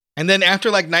thing. And then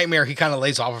after like Nightmare, he kind of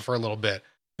lays off it for a little bit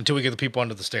until we get the people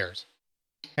under the stairs.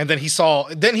 And then he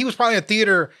was probably in a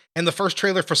theater and the first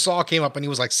trailer for Saw came up and he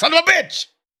was like, son of a bitch.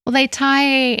 Well, they tie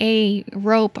a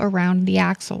rope around the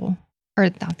axle, or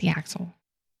not the axle,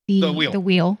 the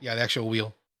wheel. Yeah, the actual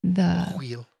wheel. The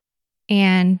wheel.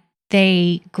 And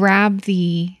they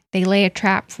lay a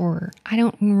trap for, I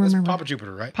don't remember. That's Papa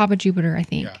Jupiter, right? Papa Jupiter, I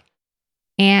think. Yeah.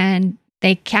 And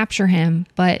they capture him,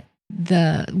 but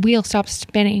the wheel stops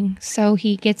spinning, so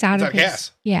he gets out of his...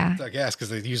 gas. Yeah. It's like gas because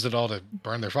they used it all to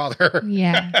burn their father.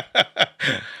 Yeah.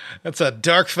 That's a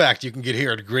dark fact you can get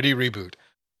here at Gritty Reboot.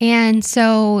 And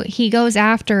so he goes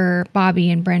after Bobby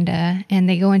and Brenda, and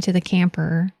they go into the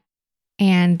camper,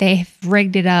 and they've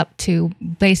rigged it up to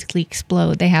basically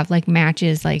explode. They have like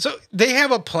matches, like... So they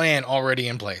have a plan already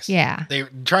in place. Yeah. They're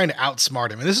trying to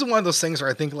outsmart him. And this is one of those things where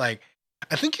I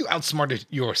think you outsmarted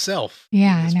yourself.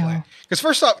 Yeah, I know. Because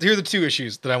first off, here are the two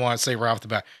issues that I want to say right off the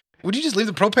bat. Would you just leave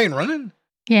the propane running?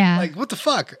 Yeah. Like, what the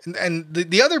fuck? And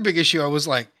the other big issue, I was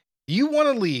like, you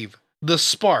want to leave the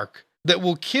spark that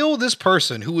will kill this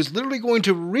person who is literally going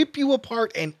to rip you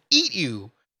apart and eat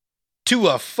you to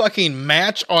a fucking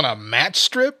match on a match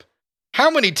strip? How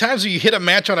many times have you hit a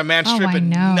match on a match strip and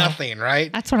nothing,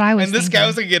 right? That's what I was thinking. And this guy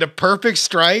was going to get a perfect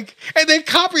strike, and they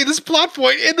copy this plot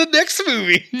point in the next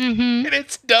movie. Mm-hmm. And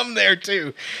it's dumb there,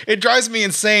 too. It drives me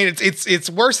insane. It's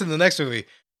worse than the next movie.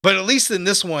 But at least in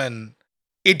this one,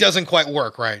 it doesn't quite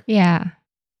work, right? Yeah.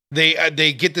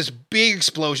 They get this big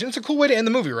explosion. It's a cool way to end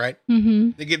the movie, right?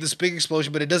 Mm-hmm. They get this big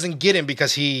explosion, but it doesn't get him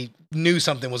because he knew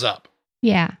something was up.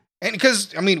 Yeah. And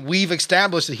because, I mean, we've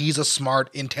established that he's a smart,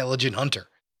 intelligent hunter.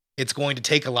 it's going to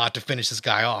take a lot to finish this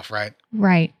guy off, right?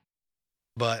 Right.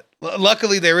 But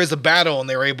luckily there is a battle and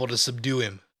they were able to subdue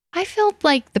him. I felt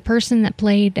like the person that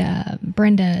played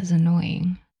Brenda is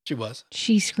annoying. She was.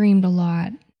 She screamed a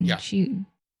lot. Yeah. She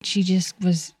just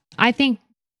was. I think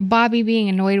Bobby being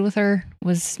annoyed with her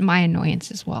was my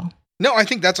annoyance as well. No, I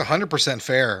think that's 100%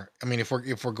 fair. I mean, if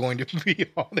we're going to be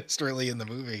honest, really, in the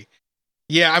movie.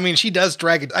 Yeah, I mean, she does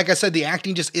drag it. Like I said, the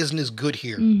acting just isn't as good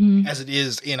here as it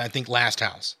is in, I think, Last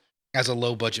House as a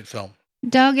low budget film.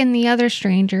 Doug and the other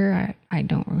stranger, I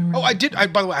don't remember. Oh, I did.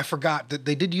 By the way, I forgot that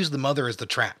they did use the mother as the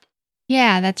trap.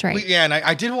 Yeah, that's right. And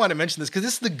I did want to mention this because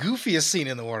this is the goofiest scene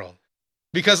in the world.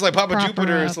 Because like Papa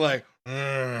Jupiter is like,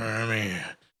 let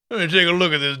me take a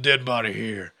look at this dead body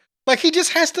here. Like he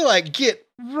just has to like get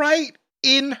right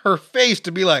in her face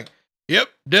to be like, yep,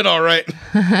 dead all right.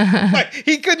 Like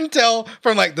he couldn't tell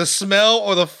from like the smell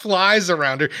or the flies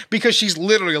around her because she's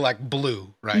literally like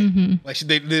blue, right? Like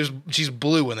she's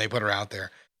blue when they put her out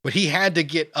there. But he had to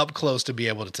get up close to be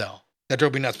able to tell. That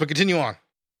drove me nuts. But continue on.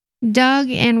 Doug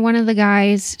and one of the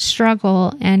guys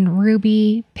struggle, and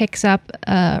Ruby picks up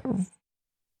a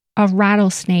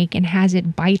rattlesnake and has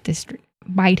it bite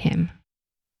him.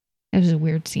 It was a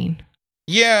weird scene.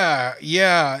 Yeah,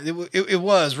 it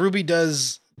was. Ruby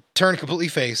does turn completely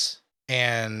face,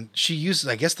 and she uses,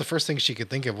 I guess, the first thing she could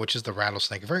think of, which is the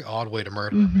rattlesnake. A very odd way to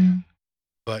murder a man.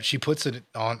 But she puts it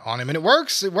on him, and it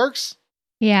works. It works.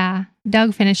 Yeah,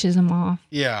 Doug finishes him off.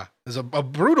 Yeah, there's a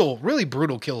brutal, really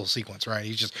brutal kill sequence, right?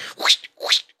 He's just whoosh,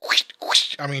 whoosh, whoosh,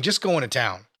 whoosh. I mean, just going to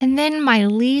town. And then my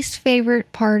least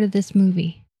favorite part of this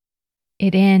movie.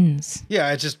 It ends.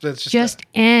 Yeah, it's just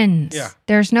ends. Yeah.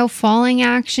 There's no falling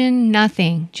action,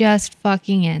 nothing. Just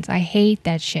fucking ends. I hate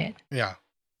that shit. Yeah.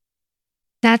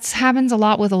 That happens a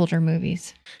lot with older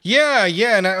movies. Yeah,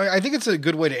 and I think it's a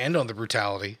good way to end on the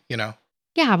brutality, you know?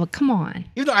 Yeah, but come on.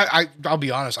 Even though I'll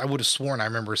be honest, I would have sworn I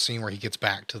remember a scene where he gets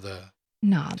back to the...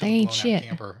 No, they ain't shit.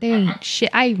 They ain't shit.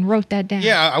 I wrote that down.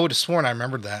 Yeah, I would have sworn I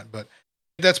remembered that, but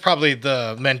that's probably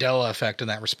the Mandela effect in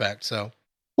that respect, so...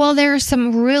 Well, there are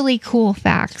some really cool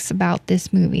facts about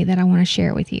this movie that I want to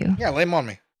share with you. Yeah, lay them on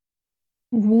me.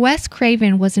 Wes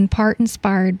Craven was in part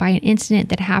inspired by an incident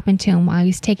that happened to him while he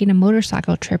was taking a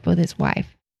motorcycle trip with his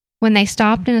wife. When they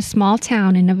stopped in a small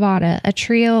town in Nevada, a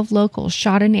trio of locals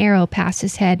shot an arrow past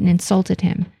his head and insulted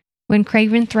him. When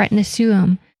Craven threatened to sue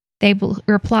him, they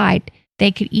replied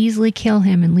they could easily kill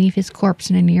him and leave his corpse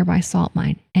in a nearby salt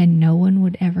mine, and no one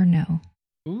would ever know.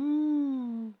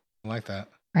 Ooh, I like that.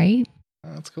 Right?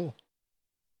 Oh, that's cool.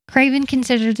 Craven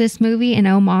considered this movie an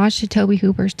homage to Tobe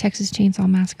Hooper's Texas Chainsaw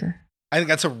Massacre. I think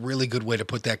that's a really good way to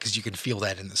put that because you can feel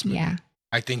that in this movie. Yeah.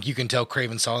 I think you can tell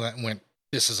Craven saw that and went,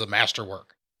 this is a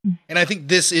masterwork. And I think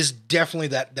this is definitely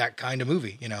that kind of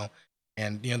movie, you know,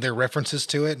 and, you know, there are references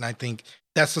to it. And I think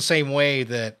that's the same way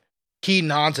that he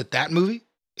nods at that movie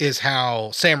is how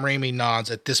Sam Raimi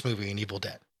nods at this movie in Evil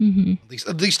Dead.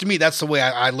 At least to me, that's the way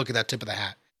I look at that tip of the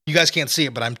hat. You guys can't see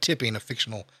it, but I'm tipping a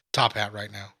fictional top hat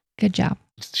right now. Good job.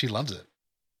 She loves it.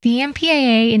 The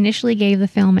MPAA initially gave the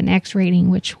film an X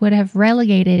rating, which would have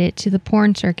relegated it to the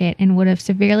porn circuit and would have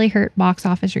severely hurt box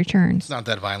office returns. It's not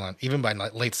that violent, even by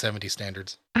late 70s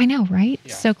standards. I know, right?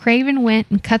 Yeah. So Craven went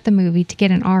and cut the movie to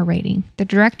get an R rating. The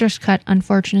director's cut,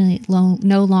 unfortunately,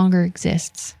 no longer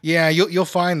exists. Yeah, you'll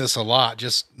find this a lot.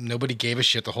 Just nobody gave a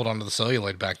shit to hold on to the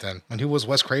celluloid back then. And who was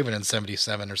Wes Craven in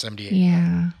 77 or 78?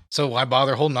 Yeah. So why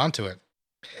bother holding on to it?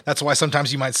 That's why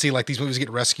sometimes you might see like these movies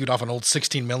get rescued off an old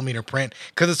 16 millimeter print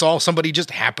because it's all somebody just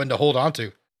happened to hold on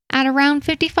to. At around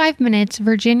 55 minutes,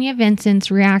 Virginia Vincent's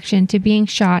reaction to being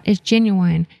shot is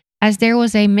genuine, as there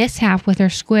was a mishap with her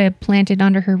squib planted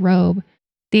under her robe.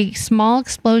 The small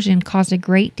explosion caused a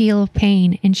great deal of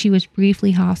pain, and she was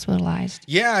briefly hospitalized.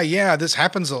 Yeah, this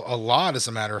happens a lot, as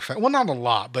a matter of fact. Well, not a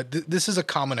lot, but this is a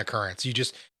common occurrence.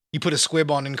 You put a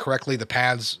squib on incorrectly, the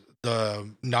pad's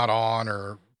not on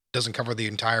or doesn't cover the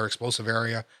entire explosive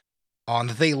area. On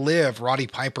They Live, Roddy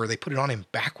Piper, they put it on him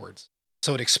backwards.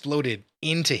 So it exploded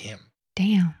into him.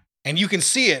 Damn. And you can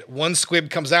see it. One squib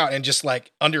comes out and just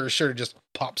like under his shirt, it just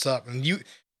pops up. And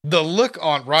the look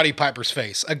on Roddy Piper's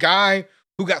face, a guy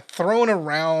who got thrown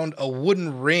around a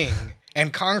wooden ring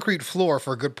and concrete floor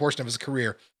for a good portion of his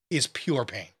career, is pure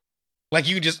pain. Like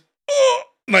you just,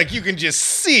 like you can just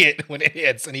see it when it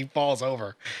hits and he falls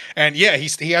over. And yeah,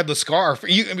 he had the scar.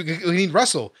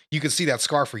 Russell, you could see that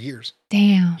scar for years.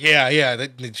 Damn. Yeah.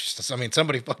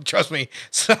 Somebody, trust me,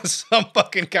 some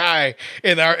fucking guy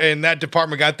in that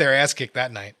department got their ass kicked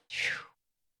that night.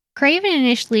 Craven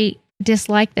initially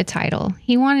disliked the title.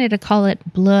 He wanted to call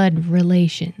it Blood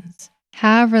Relations.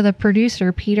 However, the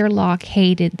producer, Peter Locke,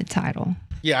 hated the title.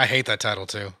 Yeah, I hate that title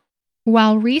too.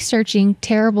 While researching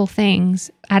terrible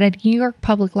things at a New York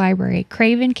public library,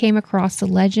 Craven came across the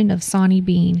legend of Sawney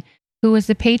Bean, who was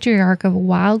the patriarch of a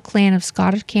wild clan of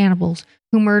Scottish cannibals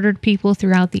who murdered people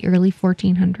throughout the early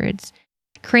 1400s.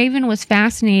 Craven was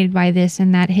fascinated by this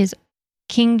and that his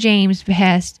King James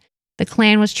behest, the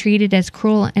clan was treated as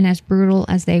cruel and as brutal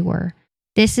as they were.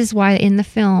 This is why in the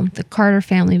film, the Carter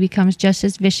family becomes just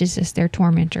as vicious as their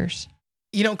tormentors.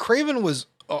 You know, Craven was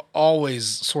always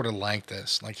sort of like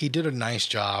this. Like, he did a nice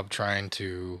job trying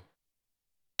to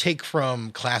take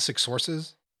from classic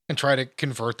sources and try to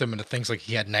convert them into things like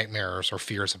he had nightmares or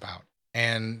fears about.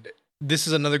 And this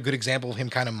is another good example of him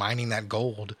kind of mining that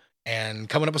gold and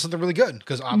coming up with something really good.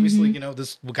 Because obviously, you know,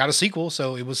 this got a sequel,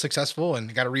 so it was successful and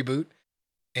it got a reboot.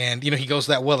 And, you know, he goes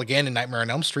that well again in Nightmare on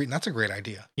Elm Street, and that's a great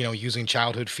idea. You know, using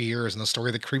childhood fears and the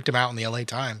story that creeped him out in the LA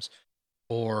Times.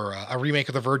 Or a remake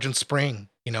of The Virgin Spring,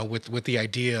 you know, with the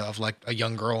idea of like a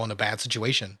young girl in a bad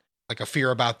situation. Like a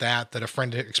fear about that a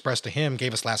friend expressed to him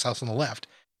gave us Last House on the Left.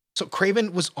 So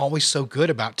Craven was always so good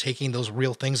about taking those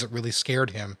real things that really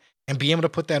scared him and being able to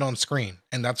put that on screen.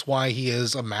 And that's why he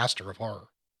is a master of horror.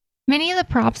 Many of the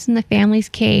props in the family's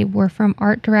cave were from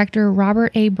art director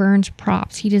Robert A. Burns'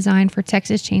 props he designed for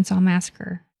Texas Chainsaw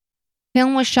Massacre.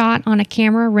 Film was shot on a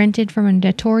camera rented from a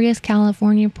notorious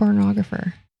California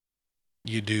pornographer.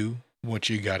 You do what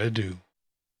you gotta do.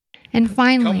 And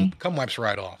finally... Come wipes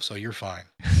right off, so you're fine.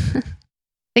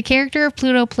 The character of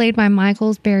Pluto, played by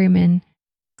Michael Berryman,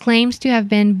 claims to have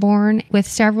been born with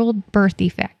several birth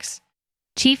defects.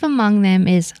 Chief among them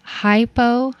is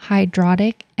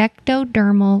hypohidrotic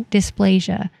ectodermal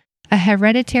dysplasia, a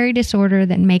hereditary disorder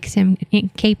that makes him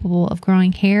incapable of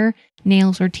growing hair,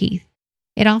 nails, or teeth.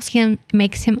 It also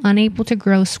makes him unable to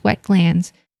grow sweat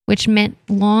glands, which meant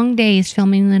long days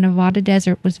filming in the Nevada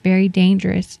desert was very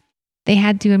dangerous. They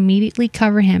had to immediately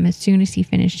cover him as soon as he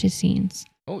finished his scenes.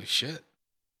 Holy shit.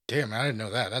 Damn, I didn't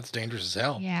know that. That's dangerous as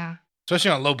hell. Yeah.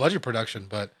 Especially on low budget production,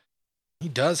 but he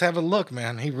does have a look,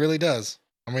 man. He really does.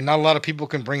 I mean, not a lot of people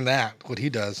can bring that, what he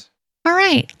does. All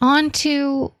right, on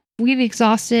to, we've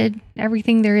exhausted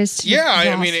everything there is to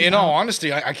I mean, in all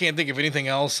honesty, I can't think of anything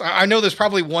else. I know there's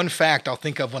probably one fact I'll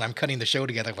think of when I'm cutting the show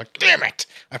together. I'm like, damn it,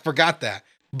 I forgot that.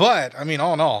 But, I mean,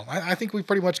 all in all, I think we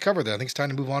pretty much covered that. I think it's time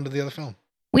to move on to the other film.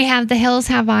 We have The Hills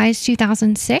Have Eyes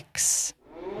 2006.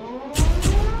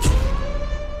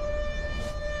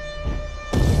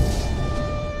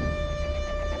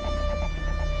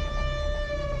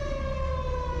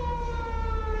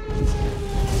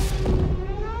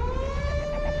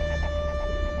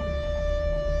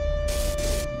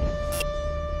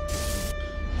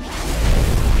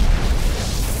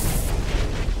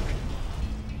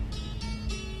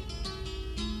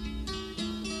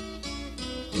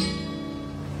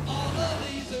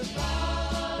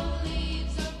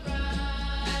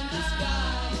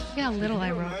 Look how little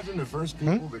I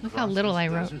wrote. Look how little I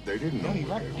wrote.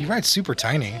 You write super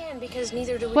tiny.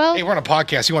 Well, hey, we're on a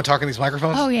podcast. You want to talk in these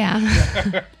microphones? Oh,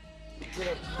 yeah.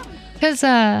 Because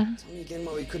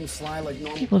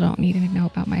people don't need to know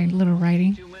about my little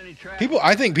writing.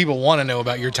 I think people want to know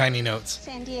about your tiny notes.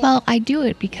 Well, I do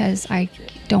it because I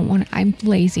don't want to. I'm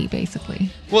lazy,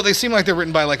 basically. Well, they seem like they're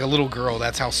written by like a little girl.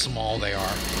 That's how small they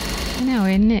are. I know,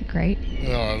 isn't it great?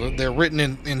 They're written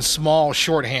in small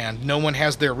shorthand. No one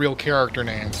has their real character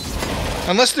name.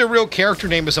 Unless their real character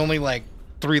name is only like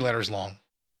 3 letters long.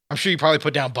 I'm sure you probably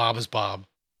put down Bob as Bob.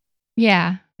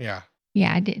 Yeah. Yeah.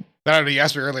 Yeah, I did. I don't know, you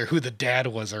asked me earlier who the dad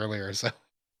was earlier, so.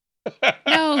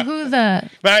 No, who the...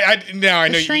 But I know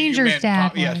the stranger's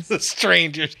dad was. Yeah, the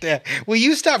stranger's dad. Will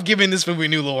you stop giving this movie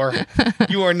new lore?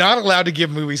 You are not allowed to give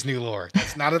movies new lore.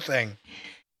 That's not a thing.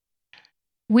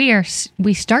 We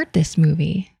start this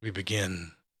movie. We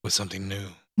begin with something new.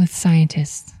 With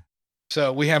scientists.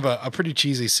 So we have a pretty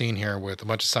cheesy scene here with a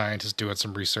bunch of scientists doing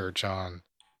some research on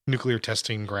nuclear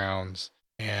testing grounds.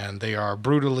 And they are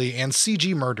brutally and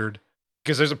CG murdered.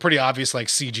 Because there's a pretty obvious like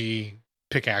CG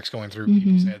pickaxe going through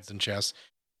people's heads and chests.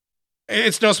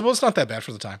 It's noticeable. It's not that bad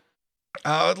for the time.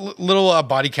 Little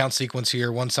body count sequence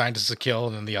here. One scientist is a kill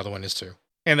and then the other one is 2.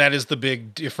 And that is the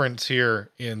big difference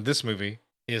here in this movie.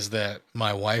 Is that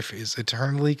my wife is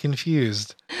eternally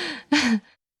confused.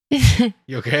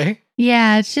 You okay?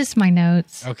 Yeah, it's just my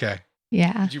notes. Okay.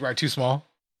 Yeah. Did you write too small?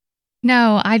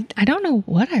 No, I don't know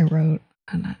what I wrote.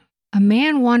 A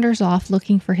man wanders off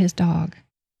looking for his dog.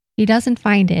 He doesn't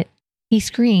find it. He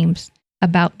screams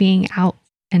about being out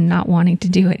and not wanting to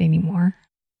do it anymore.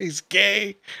 He's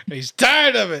gay. He's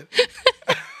tired of it.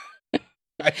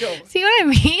 I don't. See what I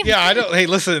mean? Yeah, I don't. Hey,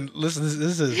 listen. This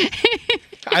is.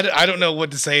 I don't know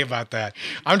what to say about that.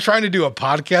 I'm trying to do a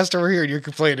podcast over here and you're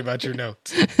complaining about your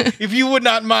notes. If you would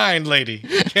not mind, lady,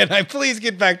 can I please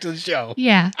get back to the show?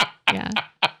 Yeah.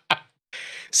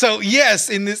 So, yes,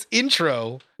 in this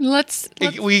intro,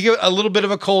 we get a little bit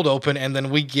of a cold open, and then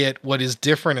we get what is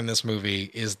different in this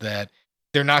movie is that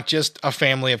they're not just a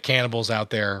family of cannibals out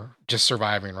there just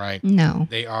surviving, right? No.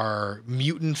 They are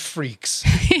mutant freaks.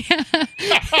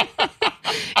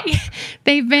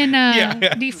 They've been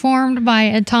deformed by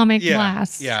atomic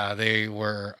blast. Yeah, they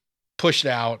were pushed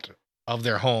out of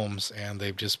their homes, and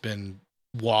they've just been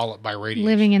walloped by radiation.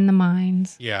 Living in the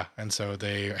mines. Yeah, and so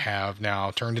they have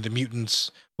now turned into mutants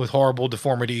with horrible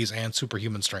deformities and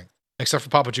superhuman strength, except for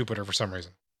Papa Jupiter for some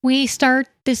reason. We start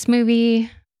this movie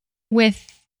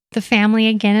with the family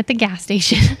again at the gas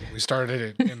station. We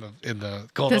started it in the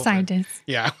cold the open. Scientists.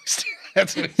 Yeah,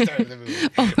 that's when we started the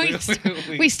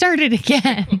movie. We started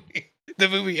again. The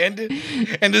movie ended,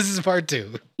 and this is part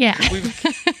 2. Yeah.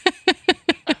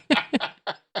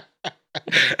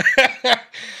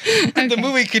 The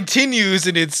movie continues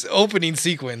in its opening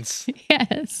sequence.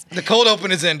 Yes. The cold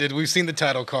open has ended. We've seen the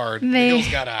title card. The Hills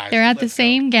Got Eyes. They're at the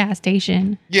same gas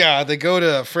station. Yeah, they go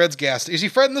to Fred's gas station. Is he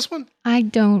Fred in this one? I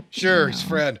don't Sure, know. He's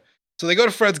Fred. So they go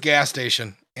to Fred's gas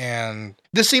station, and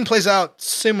this scene plays out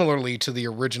similarly to the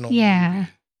original movie.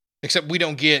 Except we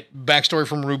don't get backstory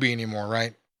from Ruby anymore,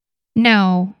 right?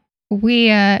 No. We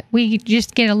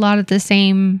just get a lot of the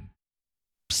same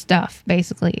stuff,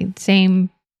 basically. Same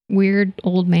weird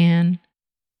old man.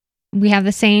 We have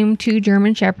the same 2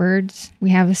 German shepherds. We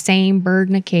have the same bird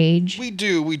in a cage. We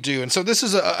do. And so this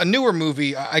is a newer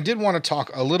movie. I did want to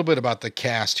talk a little bit about the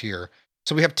cast here.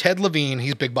 So we have Ted Levine.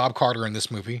 He's Big Bob Carter in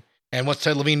this movie. And what's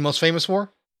Ted Levine most famous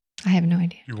for? I have no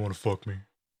idea. You want to fuck me?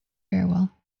 Very well.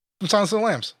 From Silence of the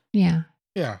Lambs. Yeah.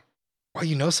 Yeah. Well,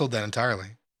 you no-sold that entirely.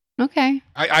 Okay.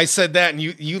 I said that, and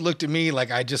you looked at me like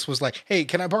I just was like, hey,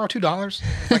 can I borrow $2?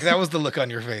 Like, that was the look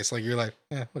on your face. Like, you're like,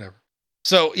 whatever.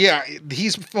 So, yeah,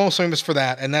 he's most famous for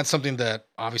that, and that's something that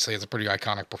obviously is a pretty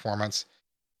iconic performance.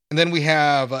 And then we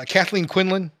have Kathleen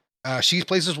Quinlan. She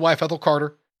plays his wife, Ethel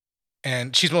Carter,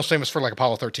 and she's most famous for, like,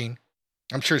 Apollo 13.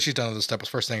 I'm sure she's done other stuff. It's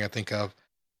the first thing I think of.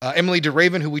 Emily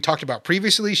DeRaven, who we talked about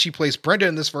previously, she plays Brenda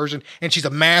in this version, and she's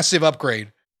a massive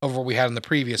upgrade over what we had in the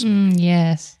previous movie.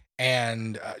 Yes.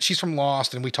 And she's from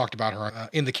Lost, and we talked about her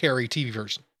in the Carrie TV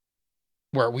version,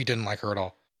 where we didn't like her at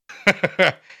all.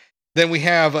 Then we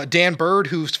have Dan Bird,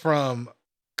 who's from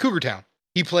Cougar Town.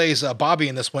 He plays Bobby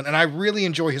in this one, and I really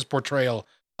enjoy his portrayal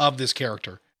of this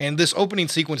character. And this opening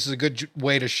sequence is a good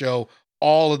way to show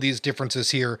all of these differences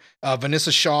here.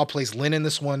 Vanessa Shaw plays Lynn in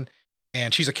this one,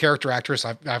 and she's a character actress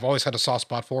I've always had a soft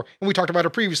spot for, and we talked about her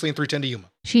previously in 3:10 to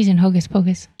Yuma. She's in Hocus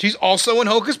Pocus. She's also in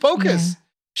Hocus Pocus. Yeah.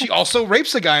 She also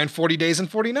rapes a guy in 40 Days and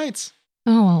 40 Nights.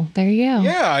 Oh, well, there you go.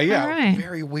 Yeah. All right.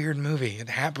 Very weird movie. It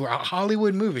happened. A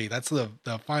Hollywood movie. That's the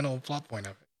final plot point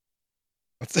of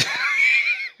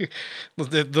it.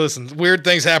 Listen, weird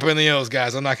things happen in the O's,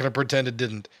 guys. I'm not going to pretend it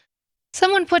didn't.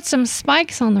 Someone put some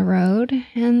spikes on the road,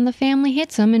 and the family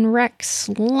hits them and wrecks,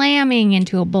 slamming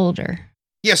into a boulder.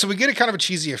 Yeah, so we get a kind of a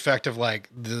cheesy effect of like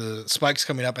the spikes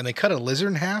coming up, and they cut a lizard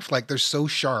in half. Like they're so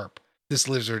sharp. This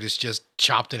lizard is just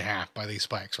chopped in half by these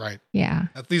spikes, right? Yeah.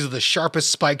 These are the sharpest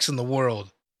spikes in the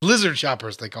world. Lizard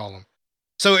choppers, they call them.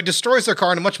 So it destroys their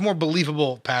car in a much more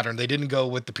believable pattern. They didn't go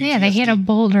with the PTSD. Yeah, they hit a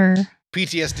boulder.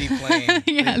 PTSD plane.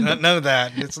 Yeah. None of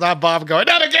that. It's not Bob going,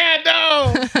 not again,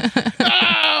 no!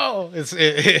 No!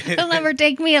 They'll never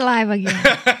take me alive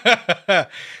again.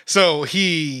 So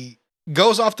he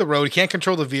goes off the road. He can't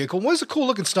control the vehicle. What is a cool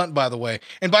looking stunt, by the way?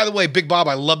 And by the way, Big Bob,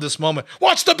 I love this moment.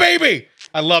 Watch the baby!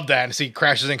 I love that. And so he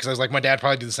crashes in because I was like, my dad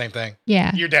probably do the same thing.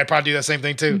 Yeah. Your dad probably do that same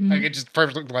thing too. Mm-hmm. Like it just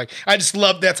perfectly like, I just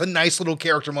love that's a nice little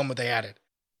character moment they added.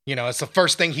 You know, it's the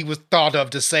first thing he was thought of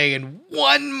to say in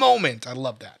one moment. I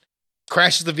love that.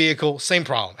 Crashes the vehicle, same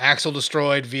problem. Axle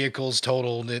destroyed, vehicles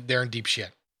totaled. They're in deep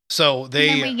shit. So they.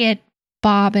 And then we get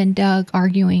Bob and Doug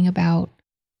arguing about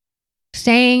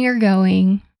staying or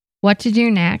going, what to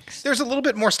do next. There's a little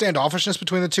bit more standoffishness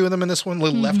between the two of them in this one.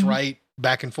 Little left, right,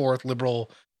 back and forth, liberal,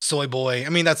 soy boy. I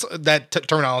mean, that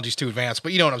terminology's too advanced,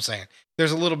 but you know what I'm saying.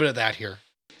 There's a little bit of that here.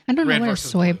 I don't know Red what a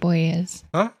versus soy blue. boy is.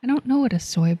 Huh? I don't know what a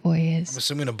soy boy I'm is.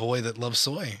 assuming a boy that loves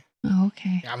soy. Oh,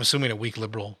 okay. Yeah, I'm assuming a weak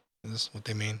liberal is what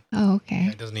they mean. Oh, okay.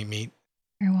 Yeah, it doesn't eat meat.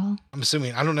 Very well. I'm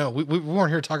assuming. I don't know. We weren't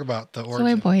here to talk about the Soy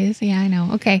origin. boys. Yeah, I know.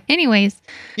 Okay. Anyways.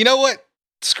 You know what?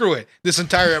 Screw it. This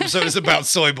entire episode is about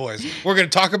soy boys. We're going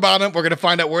to talk about them. We're going to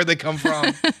find out where they come from.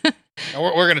 And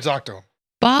we're going to talk to them.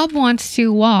 Bob wants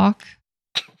to walk.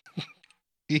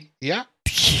 Yeah?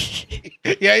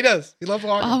 Yeah, he does. He loves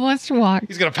walking. Bob wants to walk.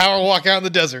 He's going to power walk out in the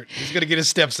desert. He's going to get his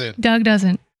steps in. Doug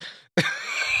doesn't.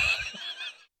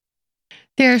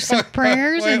 There's some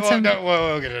prayers and some.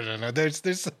 No. There's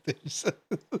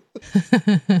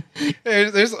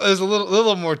a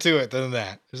little more to it than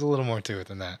that. There's a little more to it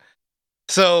than that.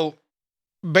 So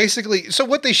basically,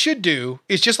 what they should do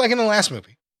is just like in the last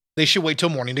movie, they should wait till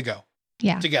morning to go.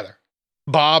 Yeah. Together.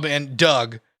 Bob and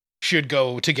Doug should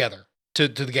go together to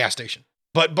the gas station.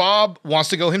 But Bob wants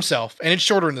to go himself, and it's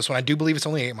shorter in this one. I do believe it's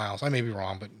only 8 miles. I may be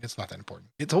wrong, but it's not that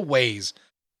important. It's a ways.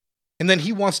 And then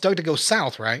he wants Doug to go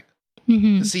south, right?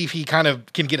 Mm-hmm. To see if he kind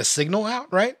of can get a signal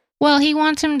out, right? Well, he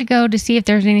wants him to go to see if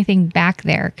there's anything back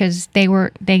there because they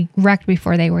wrecked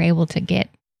before they were able to get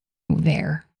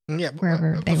there. Yeah.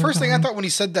 Wherever they the were first thing I going. thought when he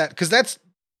said that, because that's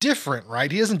different,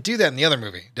 right? He doesn't do that in the other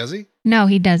movie, does he? No,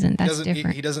 he doesn't. That's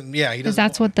different. He doesn't. Yeah, he Because doesn't.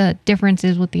 that's what the difference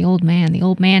is with the old man. The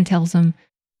old man tells him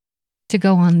to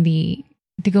go on the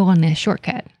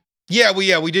shortcut. Yeah,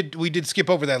 we did skip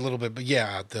over that a little bit, but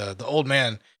yeah, the old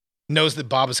man knows that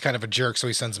Bob is kind of a jerk, so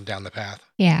he sends him down the path.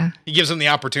 Yeah. He gives him the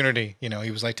opportunity. You know,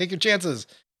 he was like, take your chances.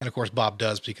 And of course, Bob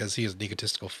does because he is an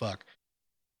egotistical fuck.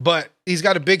 But he's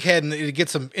got a big head and it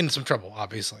gets him in some trouble,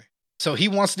 obviously. So he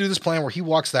wants to do this plan where he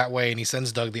walks that way and he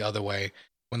sends Doug the other way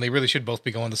when they really should both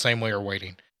be going the same way or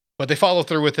waiting. But they follow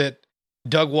through with it.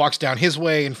 Doug walks down his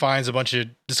way and finds a bunch of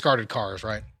discarded cars,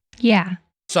 right? Yeah.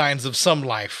 Signs of some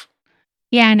life.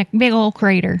 Yeah, and a big old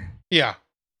crater. Yeah.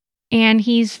 And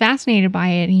he's fascinated by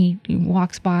it. He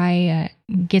walks by,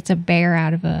 gets a bear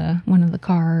out of one of the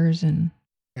cars and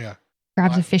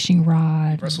grabs a fishing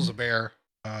rod. Wrestles a bear,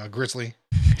 grizzly.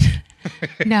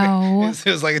 No. It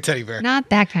was like a teddy bear. Not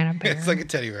that kind of bear. It's like a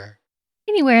teddy bear.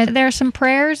 Anyway, there are some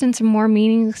prayers and some more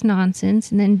meaningless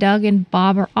nonsense, and then Doug and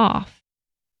Bob are off.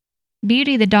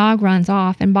 Beauty the dog runs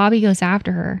off, and Bobby goes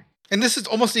after her. And this is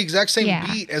almost the exact same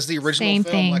beat as the original same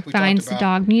film. thing. Like we Finds talked the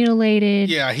about. dog mutilated.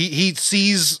 Yeah, he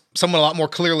sees someone a lot more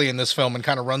clearly in this film and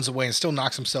kind of runs away and still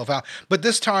knocks himself out. But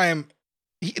this time,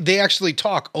 they actually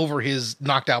talk over his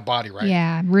knocked out body, right?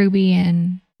 Yeah, Ruby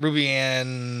and...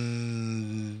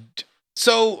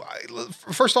 So,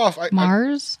 first off...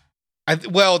 Mars?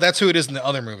 Well, that's who it is in the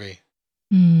other movie.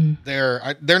 Mm.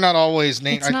 They're not always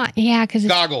named... It's not... Yeah, because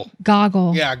it's...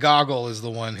 Goggle. Yeah, Goggle is the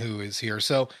one who is here.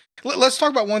 So... Let's talk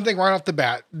about one thing right off the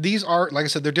bat. These are, like I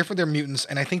said, they're different. They're mutants,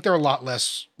 and I think they're a lot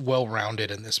less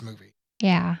well-rounded in this movie.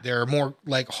 Yeah. They're more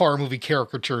like horror movie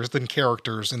caricatures than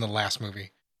characters in the last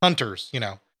movie. Hunters, you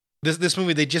know. This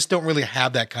movie, they just don't really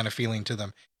have that kind of feeling to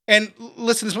them. And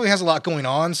listen, this movie has a lot going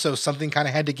on, so something kind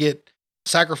of had to get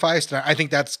sacrificed, and I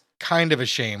think that's kind of a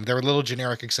shame. They're a little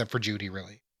generic except for Judy,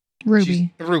 really.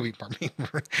 Ruby.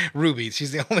 Ruby.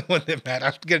 She's the only one that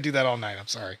matters. I'm going to do that all night. I'm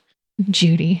sorry.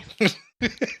 Judy.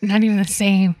 Not even the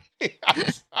same. I'm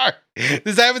sorry.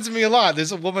 This happens to me a lot.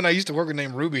 There's a woman I used to work with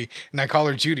named Ruby, and I call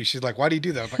her Judy. She's like, why do you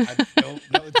do that? I'm like, I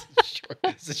don't know.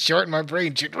 It's short in my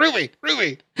brain.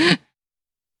 Ruby.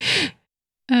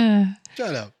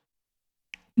 Shut up.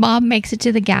 Bob makes it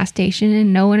to the gas station,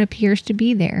 and no one appears to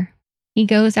be there. He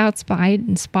goes outside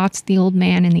and spots the old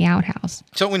man in the outhouse.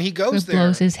 So when he goes there...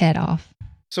 blows his head off.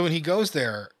 So when he goes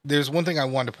there, there's one thing I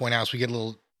wanted to point out. So we get a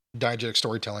little diegetic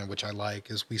storytelling, which I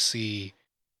like, is we see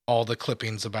all the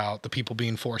clippings about the people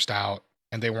being forced out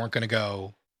and they weren't going to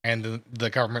go. And the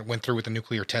government went through with the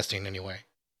nuclear testing anyway.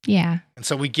 Yeah. And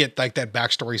so we get like that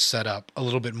backstory set up a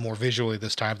little bit more visually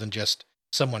this time than just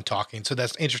someone talking. So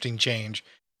that's an interesting change.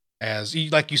 As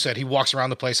like you said, he walks around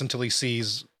the place until he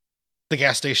sees the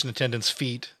gas station attendant's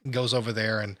feet and goes over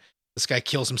there. And this guy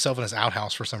kills himself in his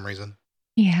outhouse for some reason.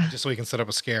 Yeah. Just so he can set up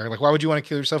a scare. Like, why would you want to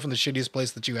kill yourself in the shittiest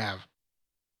place that you have?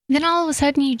 Then all of a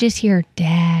sudden you just hear,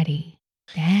 Daddy.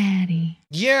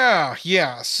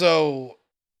 Yeah. So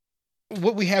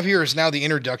what we have here is now the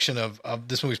introduction of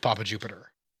this movie's Papa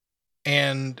Jupiter.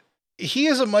 And he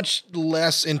is a much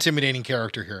less intimidating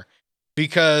character here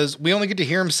because we only get to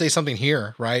hear him say something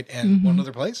here, right? And one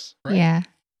other place, right? Yeah.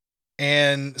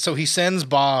 And so he sends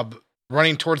Bob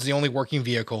running towards the only working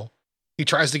vehicle. He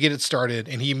tries to get it started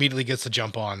and he immediately gets the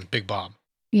jump on Big Bob.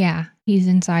 Yeah. He's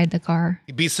inside the car.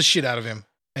 He beats the shit out of him.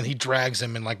 And he drags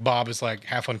him, and like Bob is like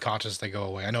half unconscious. They go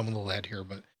away. I know I'm a little ahead here,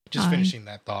 but just finishing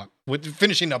that thought,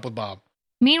 finishing up with Bob.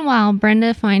 Meanwhile,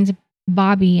 Brenda finds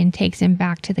Bobby and takes him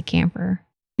back to the camper.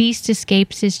 Beast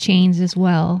escapes his chains as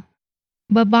well,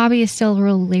 but Bobby is still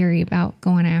real leery about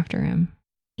going after him.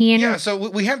 So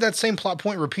we have that same plot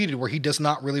point repeated where he does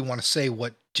not really want to say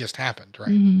what just happened, right?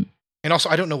 Mm-hmm. And also,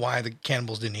 I don't know why the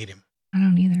cannibals didn't eat him. I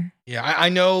don't either. Yeah, I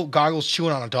know Goggles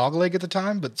chewing on a dog leg at the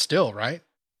time, but still, right?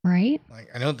 Right? Like,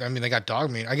 I mean, they got dog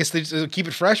meat. I guess they just keep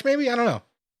it fresh, maybe? I don't know.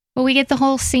 But we get the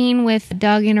whole scene with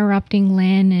Doug interrupting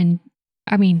Lynn and,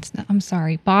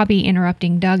 Bobby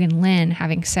interrupting Doug and Lynn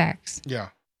having sex. Yeah.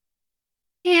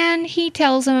 And he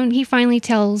finally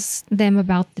tells them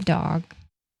about the dog,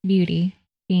 Beauty,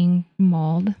 being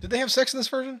mauled. Did they have sex in this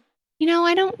version?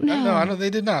 I don't know. No, I know they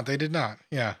did not. They did not.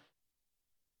 Yeah.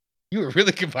 You were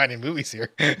really combining movies here.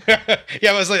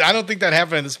 Yeah, I was like, I don't think that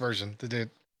happened in this version.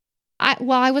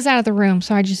 I was out of the room,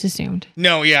 so I just assumed.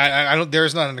 No, yeah, I don't.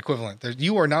 There's not an equivalent.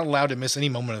 You are not allowed to miss any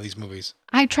moment of these movies.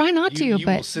 I try not to, You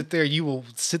but will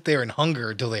sit there in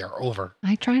hunger until they are over.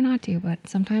 I try not to, but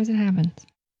sometimes it happens.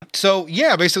 So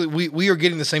yeah, basically, we are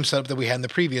getting the same setup that we had in the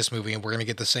previous movie, and we're going to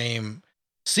get the same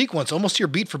sequence, almost here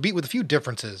beat for beat, with a few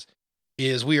differences.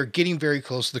 Is we are getting very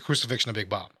close to the crucifixion of Big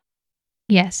Bob.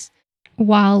 Yes.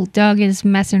 While Doug is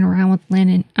messing around with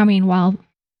Lynn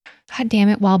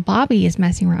while Bobby is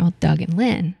messing around with Doug and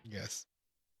Lynn. Yes.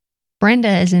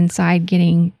 Brenda is inside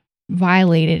getting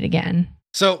violated again.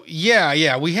 So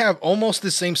yeah, we have almost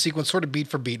the same sequence, sort of beat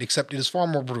for beat, except it is far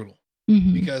more brutal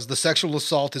because the sexual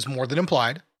assault is more than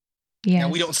implied. Yeah. Now,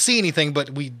 we don't see anything,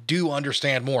 but we do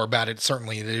understand more about it.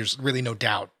 Certainly, there's really no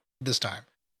doubt this time.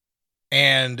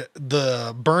 And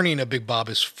the burning of Big Bob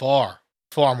is far,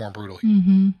 far more brutal here.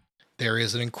 Mm-hmm. There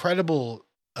is an incredible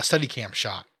Steadicam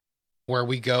shot where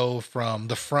we go from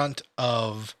the front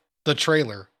of the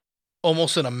trailer,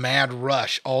 almost in a mad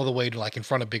rush, all the way to like in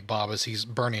front of Big Bob as he's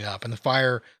burning up. And the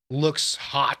fire looks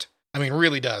hot. I mean,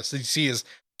 really does. You see his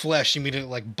flesh immediately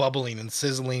like bubbling and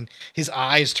sizzling. His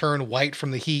eyes turn white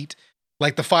from the heat.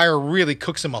 Like the fire really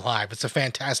cooks him alive. It's a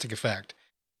fantastic effect.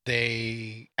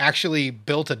 They actually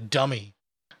built a dummy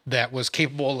that was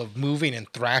capable of moving and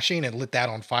thrashing and lit that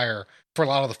on fire for a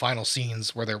lot of the final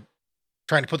scenes where they're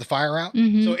trying to put the fire out.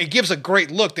 Mm-hmm. So it gives a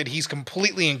great look that he's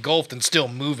completely engulfed and still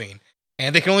moving.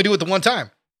 And they can only do it the one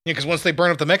time. Because once they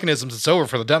burn up the mechanisms, it's over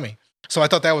for the dummy. So I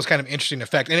thought that was kind of an interesting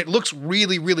effect. And it looks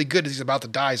really, really good as he's about to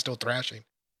die, still thrashing.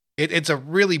 It's a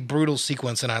really brutal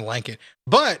sequence, and I like it.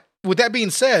 But with that being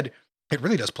said, it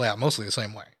really does play out mostly the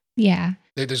same way. Yeah.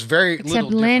 There's very Except little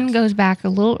Lynn difference. goes back a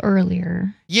little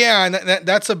earlier. Yeah, and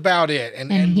that's about it. And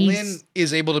Lynn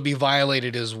is able to be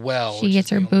violated as well. She gets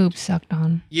her boobs sucked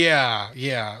on.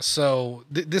 Yeah. So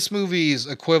this movie's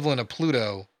equivalent of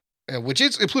Pluto, which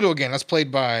is Pluto again. That's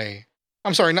played by.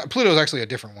 I'm sorry, not Pluto is actually a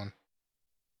different one.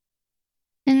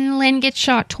 And Lynn gets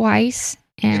shot twice.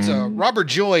 And It's Robert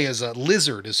Joy as a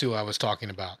Lizard is who I was talking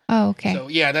about. Oh, okay. So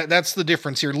yeah, that's the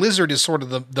difference here. Lizard is sort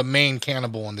of the main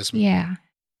cannibal in this movie. Yeah.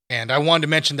 And I wanted to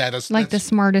mention that. That's the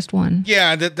smartest one.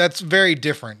 Yeah, that's very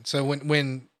different. So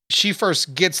when she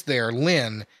first gets there,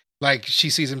 Lynn, like she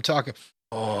sees him talking,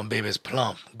 oh, baby's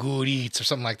plump, good eats, or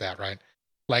something like that, right?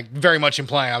 Like very much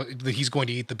implying that he's going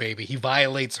to eat the baby. He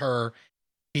violates her.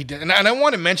 And I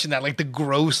want to mention that, like the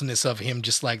grossness of him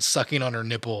just like sucking on her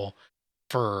nipple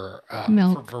for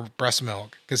milk. For breast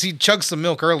milk. Because he chugs some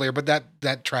milk earlier, but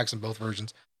that tracks in both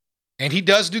versions. And he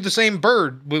does do the same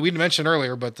bird. We mentioned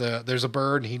earlier, but there's a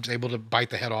bird, and he's able to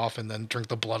bite the head off and then drink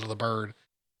the blood of the bird.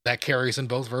 That carries in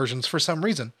both versions for some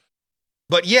reason.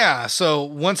 But yeah, so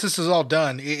once this is all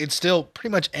done, it still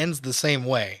pretty much ends the same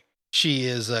way. She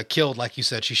is killed, like you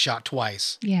said. She's shot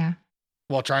twice. Yeah.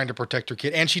 While trying to protect her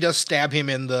kid. And she does stab him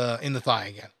in the thigh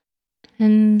again.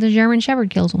 And the German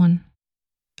Shepherd kills one.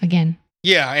 Again.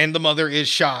 Yeah, and the mother is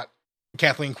shot.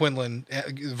 Kathleen Quinlan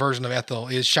version of Ethel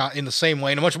is shot in the same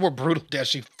way, in a much more brutal death.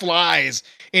 She flies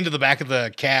into the back of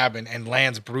the cab and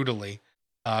lands brutally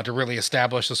to really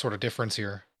establish the sort of difference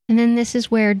here. And then this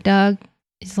is where Doug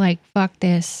is like, fuck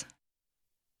this.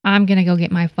 I'm going to go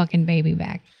get my fucking baby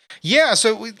back. Yeah,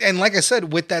 so, and like I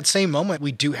said, with that same moment,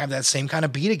 we do have that same kind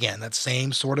of beat again, that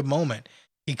same sort of moment.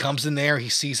 He comes in there, he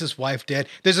sees his wife dead.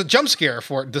 There's a jump scare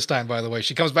for it this time, by the way.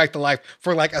 She comes back to life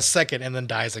for like a second and then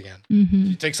dies again. Mm-hmm.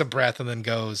 She takes a breath and then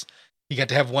goes. You get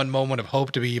to have one moment of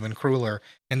hope to be even crueler,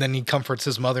 and then he comforts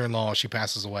his mother-in-law as she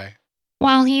passes away.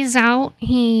 While he's out,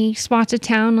 he spots a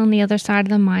town on the other side of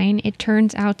the mine. It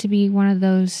turns out to be one of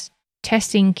those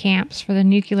testing camps for the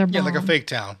nuclear bomb. Yeah, like a fake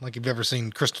town, like you've ever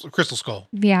seen Crystal Skull.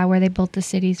 Yeah, where they built the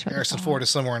cities for Harrison the Ford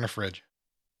is somewhere in a fridge.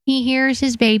 He hears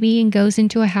his baby and goes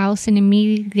into a house and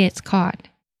immediately gets caught.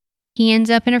 He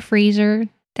ends up in a freezer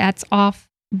that's off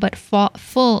but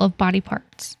full of body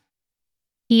parts.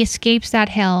 He escapes that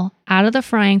hell out of the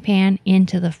frying pan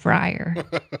into the fryer.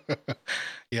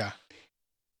 Yeah.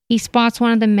 He spots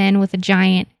one of the men with a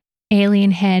giant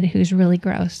alien head who's really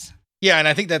gross. Yeah, and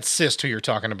I think that's Sist who you're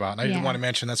talking about. And I didn't Yeah. want to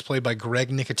mention that's played by Greg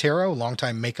Nicotero,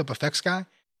 longtime makeup effects guy.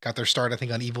 Got their start, I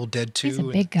think, on Evil Dead 2. He's a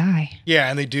big guy.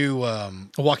 Yeah, and they do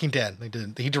Walking Dead.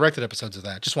 He directed episodes of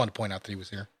that. Just wanted to point out that he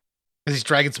was here. Because he's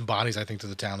dragging some bodies, I think, to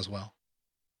the town as well.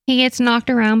 He gets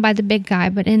knocked around by the big guy,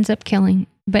 but he ends up killing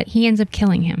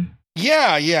him.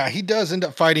 Yeah, he does end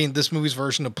up fighting this movie's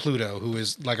version of Pluto, who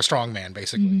is like a strong man,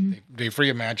 basically. Mm-hmm. They've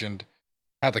reimagined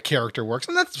how the character works.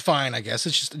 And that's fine, I guess.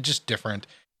 It's just different.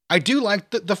 I do like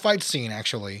the fight scene,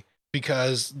 actually,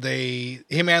 because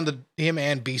him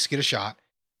and Beast get a shot.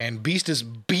 And Beast is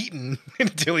beaten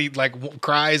until he like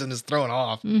cries and is thrown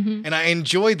off. Mm-hmm. And I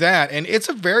enjoyed that. And it's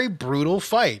a very brutal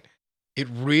fight. It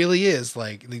really is.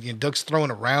 Like, Doug's thrown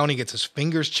around. He gets his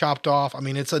fingers chopped off. I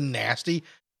mean, it's a nasty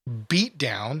beat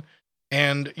down.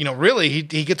 And, really, he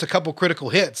gets a couple critical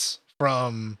hits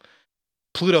from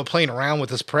Pluto playing around with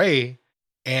his prey.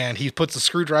 And he puts the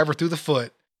screwdriver through the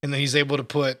foot. And then he's able to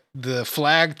put the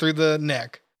flag through the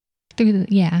neck. Through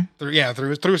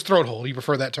his throat hole. You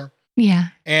prefer that term? Yeah.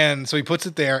 And so he puts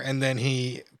it there, and then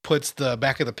he puts the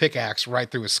back of the pickaxe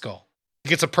right through his skull. He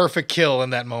gets a perfect kill in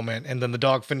that moment, and then the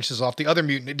dog finishes off the other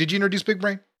mutant. Did you introduce Big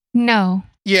Brain? No.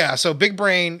 Yeah, so Big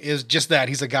Brain is just that.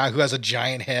 He's a guy who has a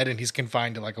giant head, and he's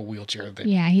confined to like a wheelchair thing.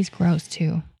 Yeah, he's gross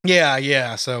too.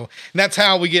 Yeah. So that's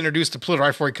how we get introduced to Pluto.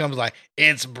 Right before he comes, like,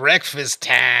 it's breakfast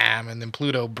time. And then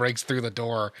Pluto breaks through the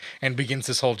door and begins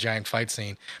this whole giant fight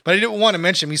scene. But I didn't want to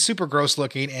mention him. He's super gross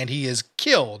looking, and he is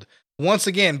killed. Once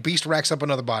again, Beast racks up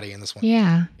another body in this one.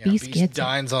 Yeah, Beast gets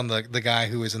dines on the guy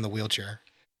who is in the wheelchair.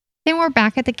 Then we're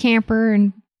back at the camper,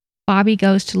 and Bobby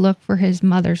goes to look for his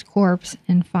mother's corpse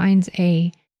and finds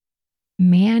a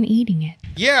man eating it.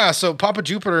 Yeah, so Papa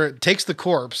Jupiter takes the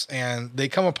corpse, and they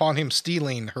come upon him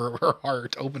stealing her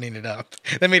heart, opening it up.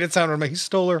 That made it sound like he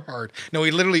stole her heart. No, he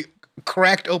literally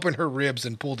cracked open her ribs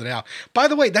and pulled it out. By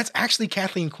the way, that's actually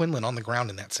Kathleen Quinlan on the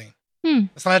ground in that scene.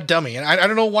 It's not a dummy. And I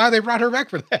don't know why they brought her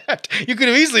back for that. You could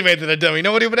have easily made that a dummy.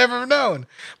 Nobody would ever have known.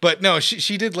 But no,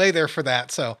 she did lay there for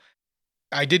that. So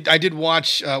I did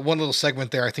watch one little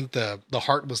segment there. I think the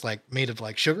heart was like made of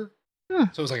like sugar. So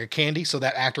it was like a candy. So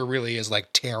that actor really is like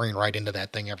tearing right into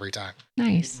that thing every time.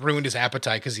 Nice. It ruined his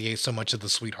appetite because he ate so much of the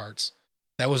sweethearts.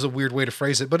 That was a weird way to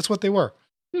phrase it, but it's what they were.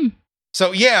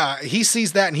 So yeah, he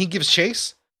sees that and he gives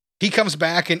chase. He comes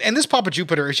back, and this Papa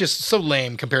Jupiter is just so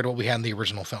lame compared to what we had in the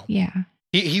original film. Yeah.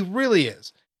 He really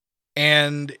is.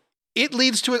 And it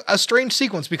leads to a strange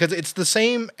sequence because it's the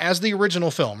same as the original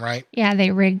film, right? Yeah,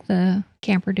 they rigged the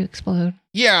camper to explode.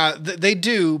 Yeah, they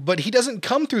do, but he doesn't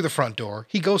come through the front door.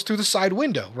 He goes through the side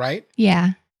window, right?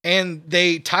 Yeah. And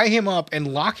they tie him up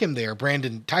and lock him there.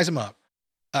 Brandon ties him up.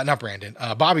 Not Brandon.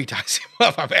 Bobby ties him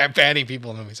up. I'm banning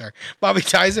people in the movie. Sorry. Bobby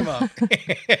ties him up.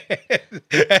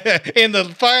 In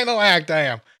the final act, I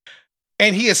am.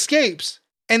 And he escapes.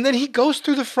 And then he goes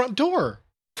through the front door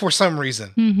for some reason.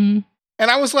 Mm-hmm. And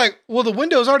I was like, well, the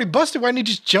window's already busted. Why didn't he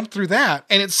just jump through that?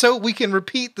 And it's so we can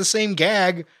repeat the same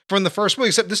gag from the first movie,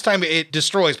 except this time it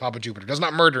destroys Papa Jupiter. It does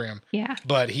not murder him. Yeah.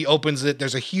 But he opens it.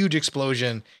 There's a huge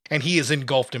explosion. And he is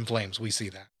engulfed in flames. We see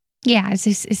that. Yeah,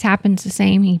 it happens the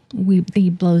same. He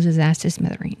blows his ass to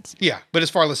smithereens. Yeah, but it's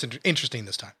far less interesting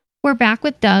this time. We're back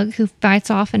with Doug, who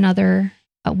fights off another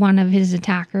one of his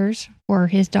attackers for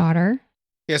his daughter.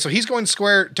 Yeah, so he's going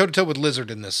square toe-to-toe with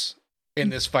Lizard in this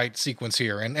fight sequence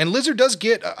here. And Lizard does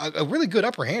get a really good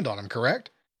upper hand on him, correct?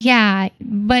 Yeah,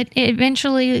 but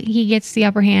eventually he gets the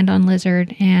upper hand on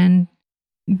Lizard, and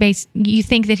you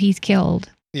think that he's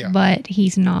killed, but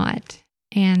he's not.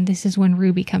 And this is when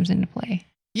Ruby comes into play.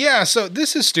 Yeah, so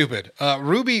this is stupid.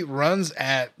 Ruby runs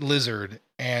at Lizard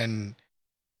and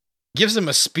gives him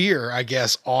a spear, I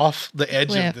guess, off the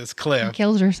edge of this cliff. And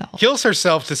kills herself. Kills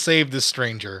herself to save this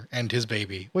stranger and his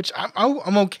baby, which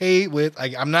I'm okay with.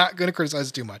 I'm not going to criticize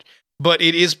it too much, but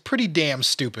it is pretty damn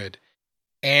stupid.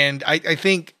 And I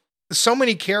think so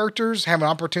many characters have an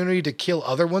opportunity to kill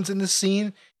other ones in this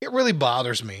scene. It really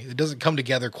bothers me. It doesn't come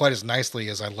together quite as nicely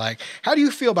as I like. How do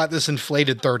you feel about this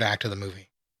inflated third act of the movie?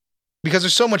 Because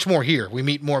there's so much more here. We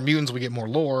meet more mutants. We get more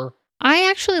lore. I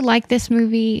actually like this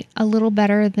movie a little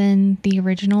better than the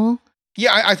original.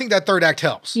 Yeah, I think that third act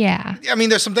helps. Yeah. I mean,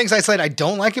 there's some things I said I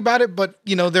don't like about it, but,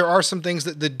 there are some things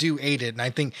that do aid it. And I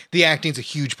think the acting's a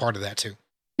huge part of that, too.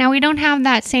 Now, we don't have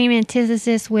that same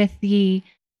antithesis with the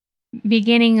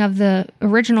beginning of the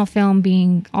original film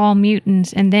being all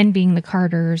mutants and then being the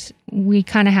Carters. We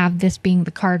kind of have this being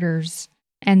the Carters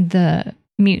and the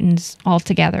mutants all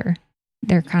together.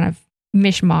 They're kind of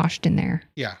mishmashed in there.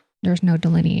 Yeah. There's no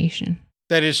delineation.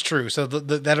 That is true. So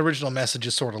that original message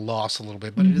is sort of lost a little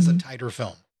bit, but it is a tighter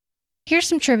film. Here's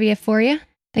some trivia for you.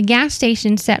 The gas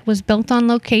station set was built on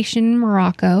location in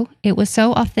Morocco. It was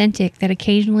so authentic that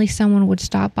occasionally someone would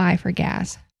stop by for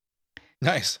gas.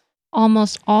 Nice.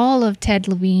 Almost all of Ted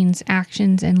Levine's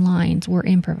actions and lines were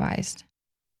improvised.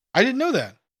 I didn't know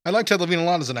that. I like Ted Levine a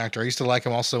lot as an actor. I used to like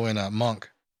him also in Monk.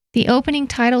 The opening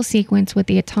title sequence with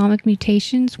the atomic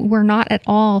mutations were not at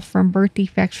all from birth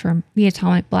defects from the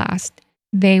atomic blast.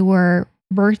 They were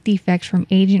birth defects from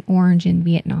Agent Orange in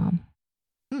Vietnam.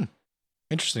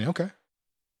 Interesting. Okay.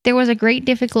 There was a great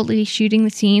difficulty shooting the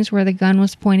scenes where the gun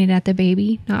was pointed at the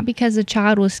baby, not because the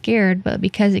child was scared, but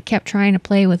because it kept trying to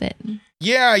play with it.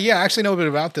 Yeah, I actually know a bit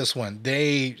about this one.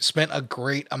 They spent a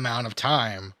great amount of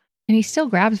time. And he still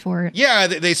grabs for it. Yeah,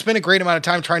 they spent a great amount of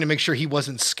time trying to make sure he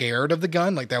wasn't scared of the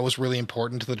gun. Like, that was really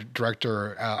important to the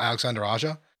director, Alexander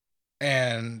Aja.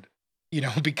 And,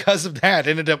 because of that, it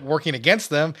ended up working against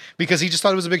them because he just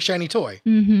thought it was a big shiny toy.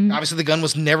 Mm-hmm. Obviously, the gun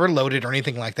was never loaded or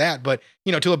anything like that. But,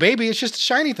 to a baby, it's just a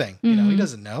shiny thing. He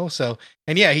doesn't know. So,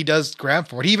 and yeah, he does grab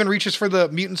for it. He even reaches for the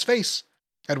mutant's face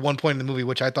at one point in the movie,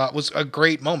 which I thought was a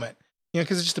great moment.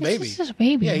 Because it's just a baby. It's just a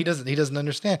baby. Yeah, he doesn't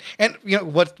understand. And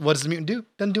what does the mutant do?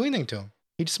 Doesn't do anything to him.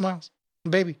 He just smiles.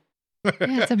 Baby. Yeah,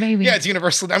 it's a baby. Yeah, it's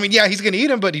universal. I mean, yeah, he's gonna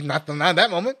eat him, but he's not at that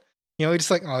moment. He's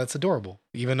just like, oh, that's adorable.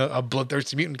 Even a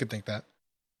bloodthirsty mutant could think that.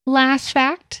 Last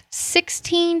fact: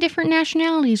 16 different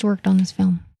nationalities worked on this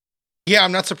film. Yeah,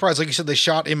 I'm not surprised. Like you said, they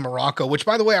shot in Morocco, which,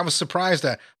 by the way, I was surprised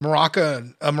that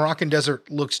a Moroccan desert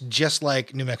looks just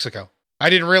like New Mexico. I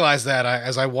didn't realize that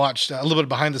as I watched a little bit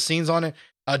behind the scenes on it.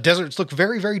 Deserts look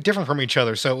very, very different from each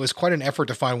other. So it was quite an effort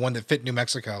to find one that fit New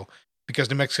Mexico because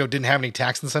New Mexico didn't have any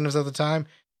tax incentives at the time.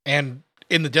 And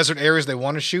in the desert areas they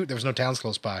want to shoot, there was no towns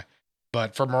close by.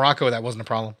 But for Morocco, that wasn't a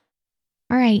problem.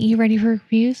 All right, you ready for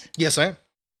reviews? Yes, I am.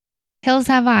 Hills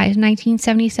Have Eyes,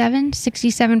 1977,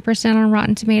 67% on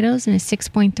Rotten Tomatoes and a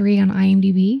 6.3 on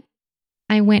IMDb.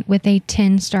 I went with a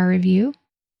 10-star review.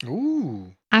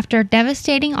 Ooh. After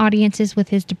devastating audiences with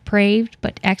his depraved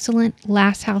but excellent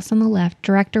Last House on the Left,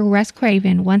 director Wes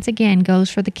Craven once again goes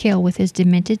for the kill with his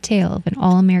demented tale of an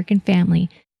all-American family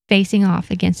facing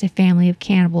off against a family of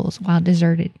cannibals while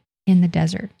deserted in the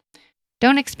desert.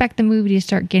 Don't expect the movie to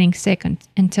start getting sick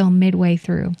until midway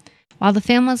through. While the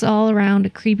film is all around a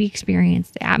creepy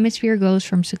experience, the atmosphere goes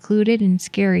from secluded and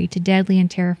scary to deadly and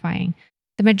terrifying.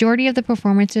 The majority of the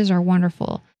performances are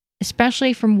wonderful,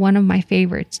 especially from one of my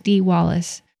favorites, Dee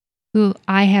Wallace, who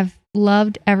I have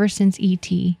loved ever since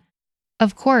E.T.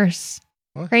 Of course,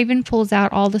 Craven pulls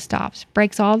out all the stops,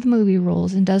 breaks all the movie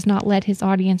rules, and does not let his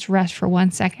audience rest for 1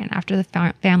 second after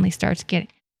the family starts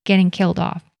getting killed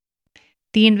off.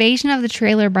 The invasion of the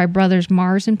trailer by brothers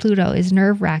Mars and Pluto is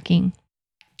nerve-wracking,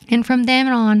 and from then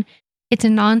on, it's a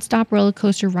non-stop roller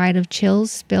coaster ride of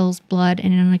chills, spills, blood,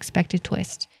 and an unexpected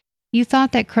twist. You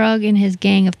thought that Krug and his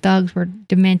gang of thugs were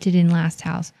demented in Last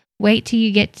House. Wait till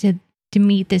you get to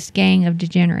meet this gang of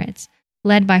degenerates,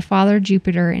 led by Father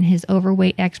Jupiter and his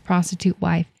overweight ex-prostitute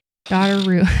wife, daughter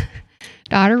Ruby.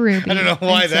 I don't know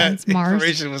why that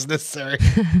information was necessary.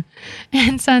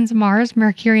 And sons Mars,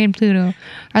 Mercury, and Pluto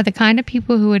are the kind of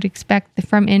people who would expect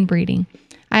from inbreeding.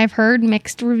 I have heard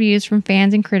mixed reviews from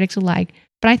fans and critics alike,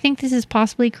 but I think this is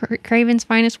possibly Craven's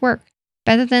finest work,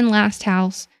 better than Last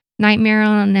House, Nightmare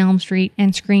on Elm Street,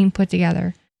 and Scream put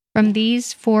together. From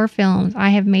these 4 films, I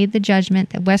have made the judgment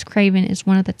that Wes Craven is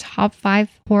one of the top 5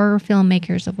 horror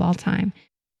filmmakers of all time.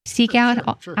 Seek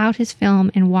out his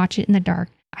film and watch it in the dark.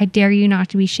 I dare you not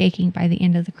to be shaking by the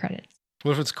end of the credits.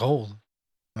 What if it's cold?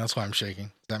 That's why I'm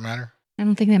shaking. Does that matter? I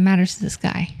don't think that matters to this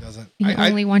guy. Doesn't.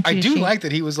 I do like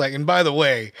that he was like, and by the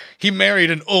way, he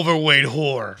married an overweight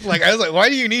whore. Like, I was like, why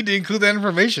do you need to include that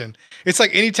information? It's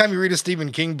like anytime you read a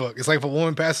Stephen King book, it's like if a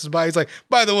woman passes by, he's like,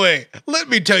 by the way, let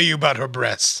me tell you about her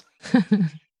breasts.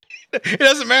 It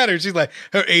doesn't matter. She's like,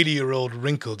 her 80-year-old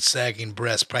wrinkled, sagging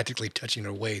breast practically touching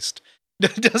her waist.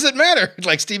 Doesn't matter.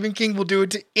 Like, Stephen King will do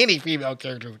it to any female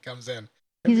character that comes in.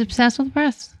 He's obsessed with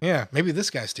breasts. Yeah, maybe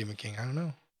this guy's Stephen King. I don't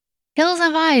know. Hills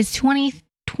Have Eyes,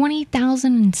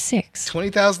 20,006.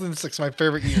 2006, my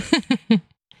favorite year.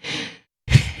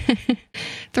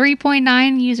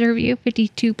 3.9 user review,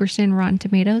 52% Rotten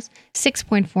Tomatoes,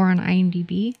 6.4 on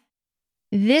IMDb.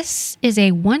 This is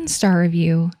a 1-star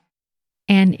review,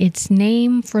 and its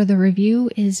name for the review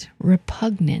is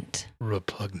Repugnant.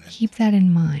 Repugnant. Keep that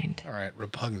in mind. All right,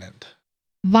 Repugnant.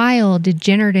 Vile,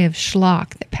 degenerative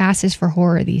schlock that passes for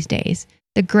horror these days.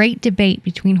 The great debate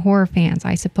between horror fans,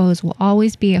 I suppose, will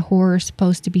always be a horror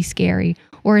supposed to be scary,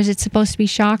 or is it supposed to be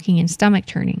shocking and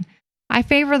stomach-turning? I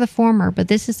favor the former, but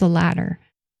this is the latter.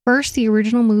 First, the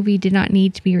original movie did not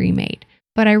need to be remade,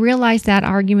 but I realize that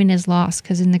argument is lost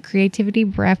because in the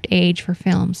creativity-bereft age for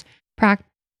films,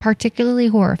 particularly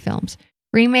horror films,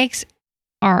 remakes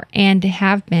are and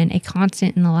have been a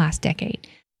constant in the last decade.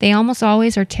 They almost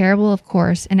always are terrible, of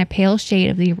course, and a pale shade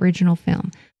of the original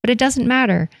film, but it doesn't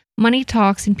matter. Money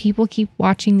talks and people keep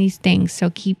watching these things, so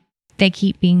they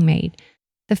keep being made.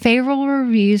 The favorable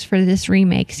reviews for this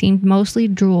remake seemed mostly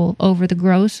drool over the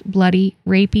gross, bloody,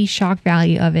 rapey shock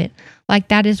value of it, like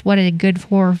that is what a good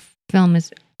horror film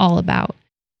is all about.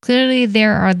 Clearly,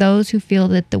 there are those who feel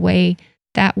that the way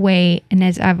that way. And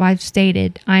as I've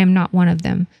stated, I am not one of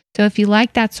them. So if you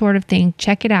like that sort of thing,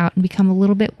 check it out and become a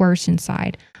little bit worse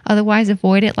inside. Otherwise,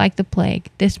 avoid it like the plague.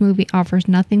 This movie offers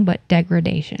nothing but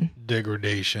degradation.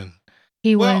 Degradation.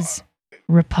 He was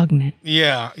repugnant.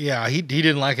 Yeah. He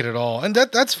didn't like it at all. And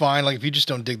that's fine. Like, if you just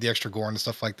don't dig the extra gore and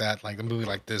stuff like that, like a movie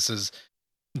like this is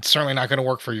certainly not going to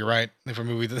work for you, right? If a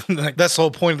movie, like, that's the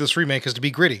whole point of this remake, is to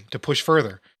be gritty, to push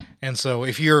further. And so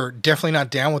if you're definitely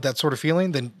not down with that sort of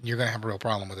feeling, then you're going to have a real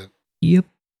problem with it. Yep.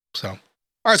 So, all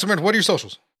right, so Miranda, what are your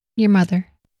socials? Your mother.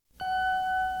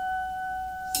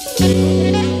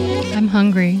 I'm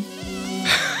hungry.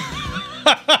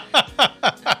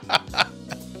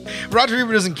 Roger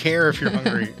Ebert doesn't care if you're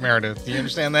hungry, Meredith. Do you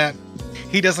understand that?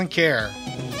 He doesn't care.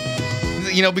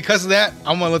 You know, because of that,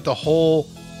 I'm going to let the whole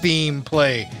theme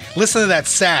play. Listen to that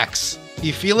sax.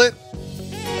 You feel it?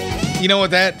 You know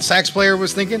what that sax player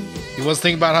was thinking? He was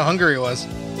thinking about how hungry he was.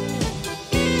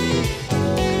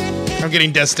 I'm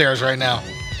getting death stares right now.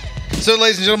 So,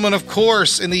 ladies and gentlemen, of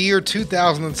course, in the year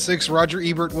 2006, Roger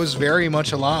Ebert was very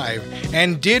much alive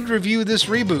and did review this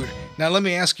reboot. Now, let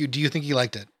me ask you, do you think he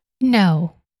liked it?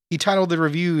 No. He titled the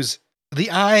reviews, "The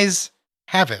Eyes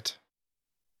Have It."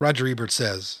 Roger Ebert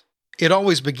says, "It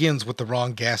always begins with the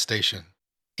wrong gas station.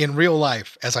 In real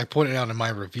life, as I pointed out in my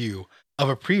review of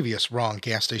a previous wrong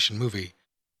gas station movie,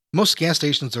 most gas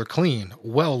stations are clean,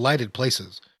 well-lighted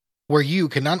places where you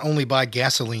can not only buy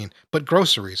gasoline, but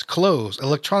groceries, clothes,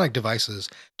 electronic devices,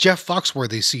 Jeff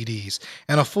Foxworthy CDs,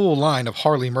 and a full line of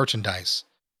Harley merchandise.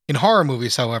 In horror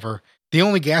movies, however, the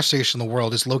only gas station in the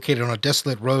world is located on a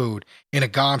desolate road in a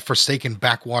god-forsaken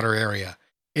backwater area.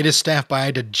 It is staffed by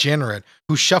a degenerate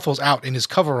who shuffles out in his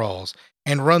coveralls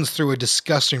and runs through a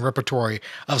disgusting repertory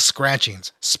of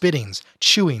scratchings, spittings,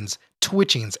 chewings,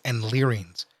 twitchings, and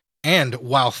leerings, and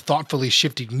while thoughtfully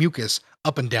shifting mucus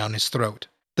up and down his throat.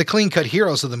 The clean-cut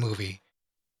heroes of the movie,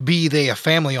 be they a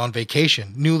family on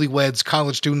vacation, newlyweds,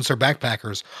 college students, or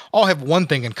backpackers, all have one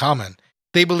thing in common.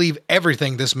 They believe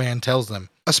everything this man tells them,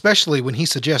 especially when he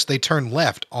suggests they turn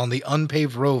left on the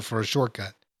unpaved road for a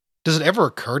shortcut. Does it ever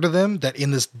occur to them that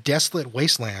in this desolate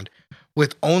wasteland,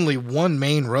 with only one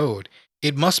main road,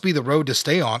 it must be the road to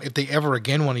stay on if they ever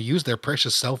again want to use their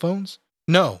precious cell phones?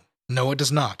 No, it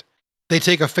does not. They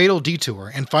take a fatal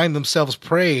detour and find themselves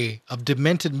prey of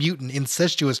demented, mutant,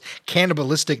 incestuous,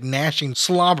 cannibalistic, gnashing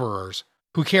slobberers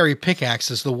who carry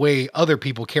pickaxes the way other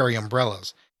people carry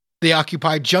umbrellas. They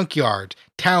occupy junkyards,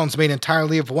 towns made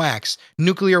entirely of wax,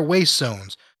 nuclear waste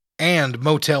zones, and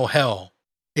motel hell.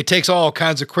 It takes all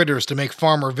kinds of critters to make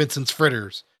Farmer Vincent's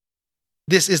fritters.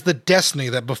 This is the destiny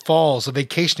that befalls a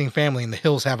vacationing family in The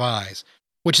Hills Have Eyes,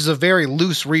 which is a very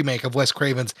loose remake of Wes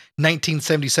Craven's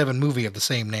 1977 movie of the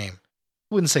same name.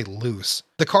 I wouldn't say loose.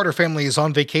 The Carter family is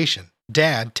on vacation.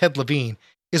 Dad, Ted Levine,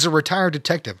 is a retired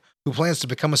detective who plans to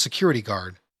become a security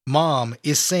guard. Mom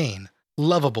is sane,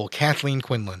 lovable Kathleen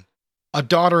Quinlan. A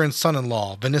daughter and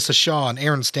son-in-law, Vanessa Shaw and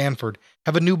Aaron Stanford,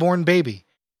 have a newborn baby.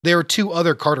 There are two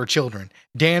other Carter children,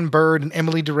 Dan Bird and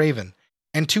Emily DeRaven,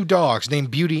 and two dogs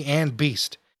named Beauty and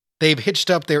Beast. They've hitched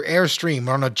up their Airstream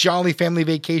on a jolly family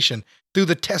vacation through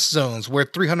the test zones where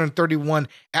 331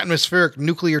 atmospheric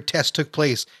nuclear tests took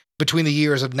place between the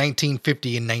years of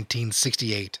 1950 and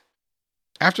 1968.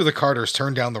 After the Carters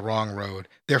turn down the wrong road,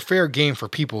 they're fair game for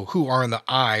people who are in the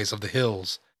eyes of the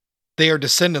hills. They are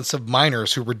descendants of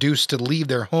miners who reduced to leave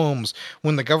their homes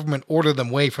when the government ordered them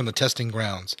away from the testing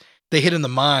grounds. They hid in the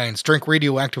mines, drank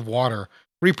radioactive water,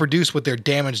 reproduced with their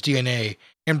damaged DNA,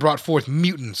 and brought forth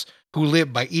mutants who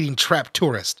lived by eating trapped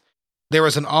tourists. There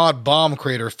is an odd bomb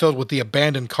crater filled with the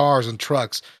abandoned cars and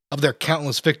trucks of their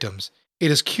countless victims. It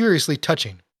is curiously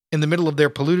touching, in the middle of their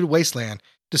polluted wasteland,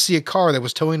 to see a car that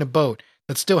was towing a boat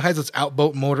that still has its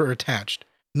outboat motor attached.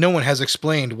 No one has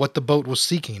explained what the boat was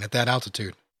seeking at that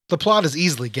altitude. The plot is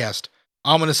easily guessed.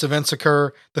 Ominous events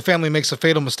occur, the family makes a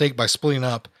fatal mistake by splitting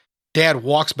up. Dad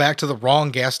walks back to the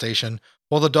wrong gas station,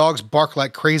 while the dogs bark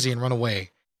like crazy and run away.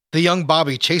 The young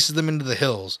Bobby chases them into the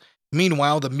hills.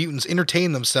 Meanwhile, the mutants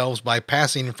entertain themselves by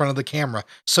passing in front of the camera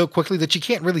so quickly that you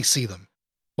can't really see them.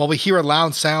 While we hear a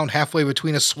loud sound halfway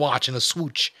between a swatch and a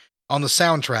swoosh on the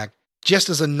soundtrack, just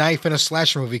as a knife in a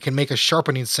slasher movie can make a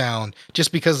sharpening sound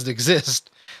just because it exists,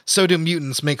 so do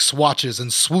mutants make swatches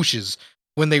and swooshes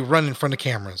when they run in front of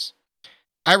cameras.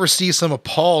 I received some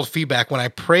appalled feedback when I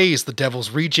praised The Devil's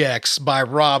Rejects by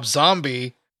Rob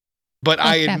Zombie, but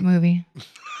that movie.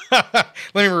 Let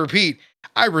me repeat.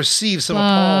 I received some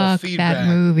appalled feedback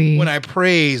when I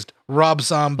praised Rob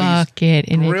Zombie's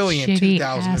brilliant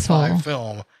 2005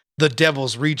 film, The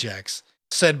Devil's Rejects,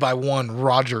 said by one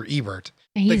Roger Ebert,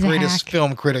 the greatest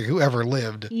film critic who ever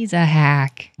lived. He's a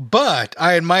hack. But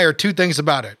I admire two things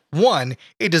about it. 1,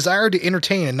 it desired to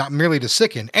entertain and not merely to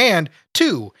sicken, and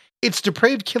 2, its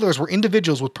depraved killers were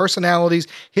individuals with personalities,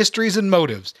 histories, and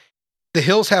motives. The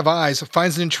Hills Have Eyes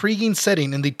finds an intriguing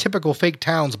setting in the typical fake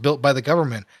towns built by the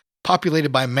government,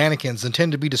 populated by mannequins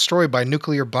intended to be destroyed by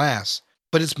nuclear blasts,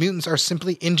 but its mutants are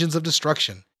simply engines of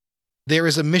destruction. There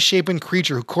is a misshapen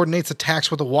creature who coordinates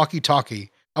attacks with a walkie-talkie.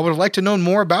 I would have liked to know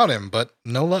more about him, but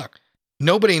no luck.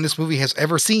 Nobody in this movie has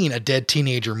ever seen a dead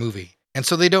teenager movie, and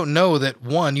so they don't know that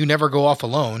 1, you never go off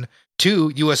alone,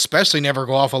 2, you especially never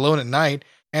go off alone at night,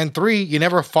 and 3, you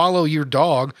never follow your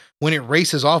dog when it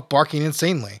races off barking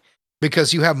insanely,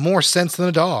 because you have more sense than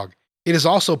a dog. It is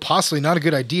also possibly not a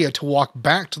good idea to walk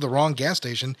back to the wrong gas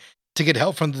station to get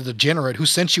help from the degenerate who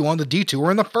sent you on the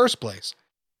detour in the first place.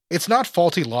 It's not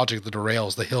faulty logic that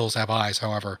derails The Hills Have Eyes,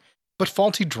 however, but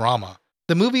faulty drama.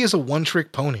 The movie is a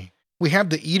one-trick pony. We have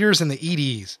the eaters and the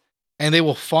eatees, and they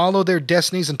will follow their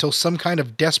destinies until some kind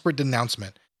of desperate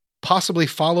denouncement, possibly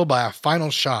followed by a final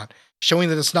shot showing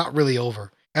that it's not really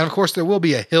over. And of course, there will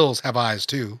be a Hills Have Eyes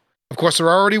 2. Of course, there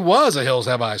already was a Hills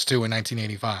Have Eyes 2 in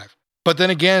 1985. But then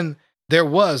again, there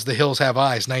was The Hills Have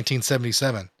Eyes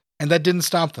 1977, and that didn't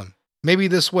stop them. Maybe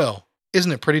this will.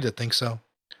 Isn't it pretty to think so?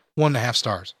 1.5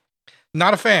 stars.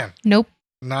 Not a fan. Nope.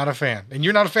 Not a fan. And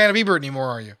you're not a fan of Ebert anymore,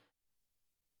 are you?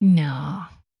 No.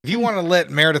 If you want to let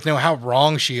Meredith know how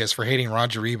wrong she is for hating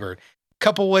Roger Ebert,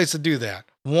 couple ways to do that.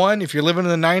 1, if you're living in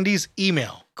the 90s,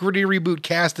 email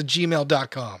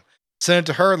grittyRebootcast@gmail.com. Send it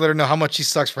to her, let her know how much she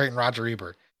sucks for hating Roger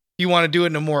Ebert. If you want to do it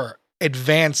in a more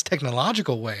advanced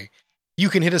technological way, you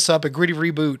can hit us up at Gritty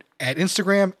Reboot at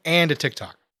Instagram and at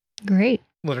TikTok. Great.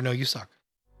 Let her know you suck.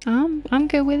 I'm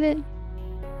good with it.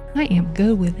 I am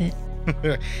good with it.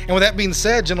 And with that being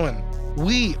said, gentlemen,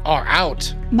 we are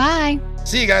out. Bye.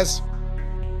 See you guys.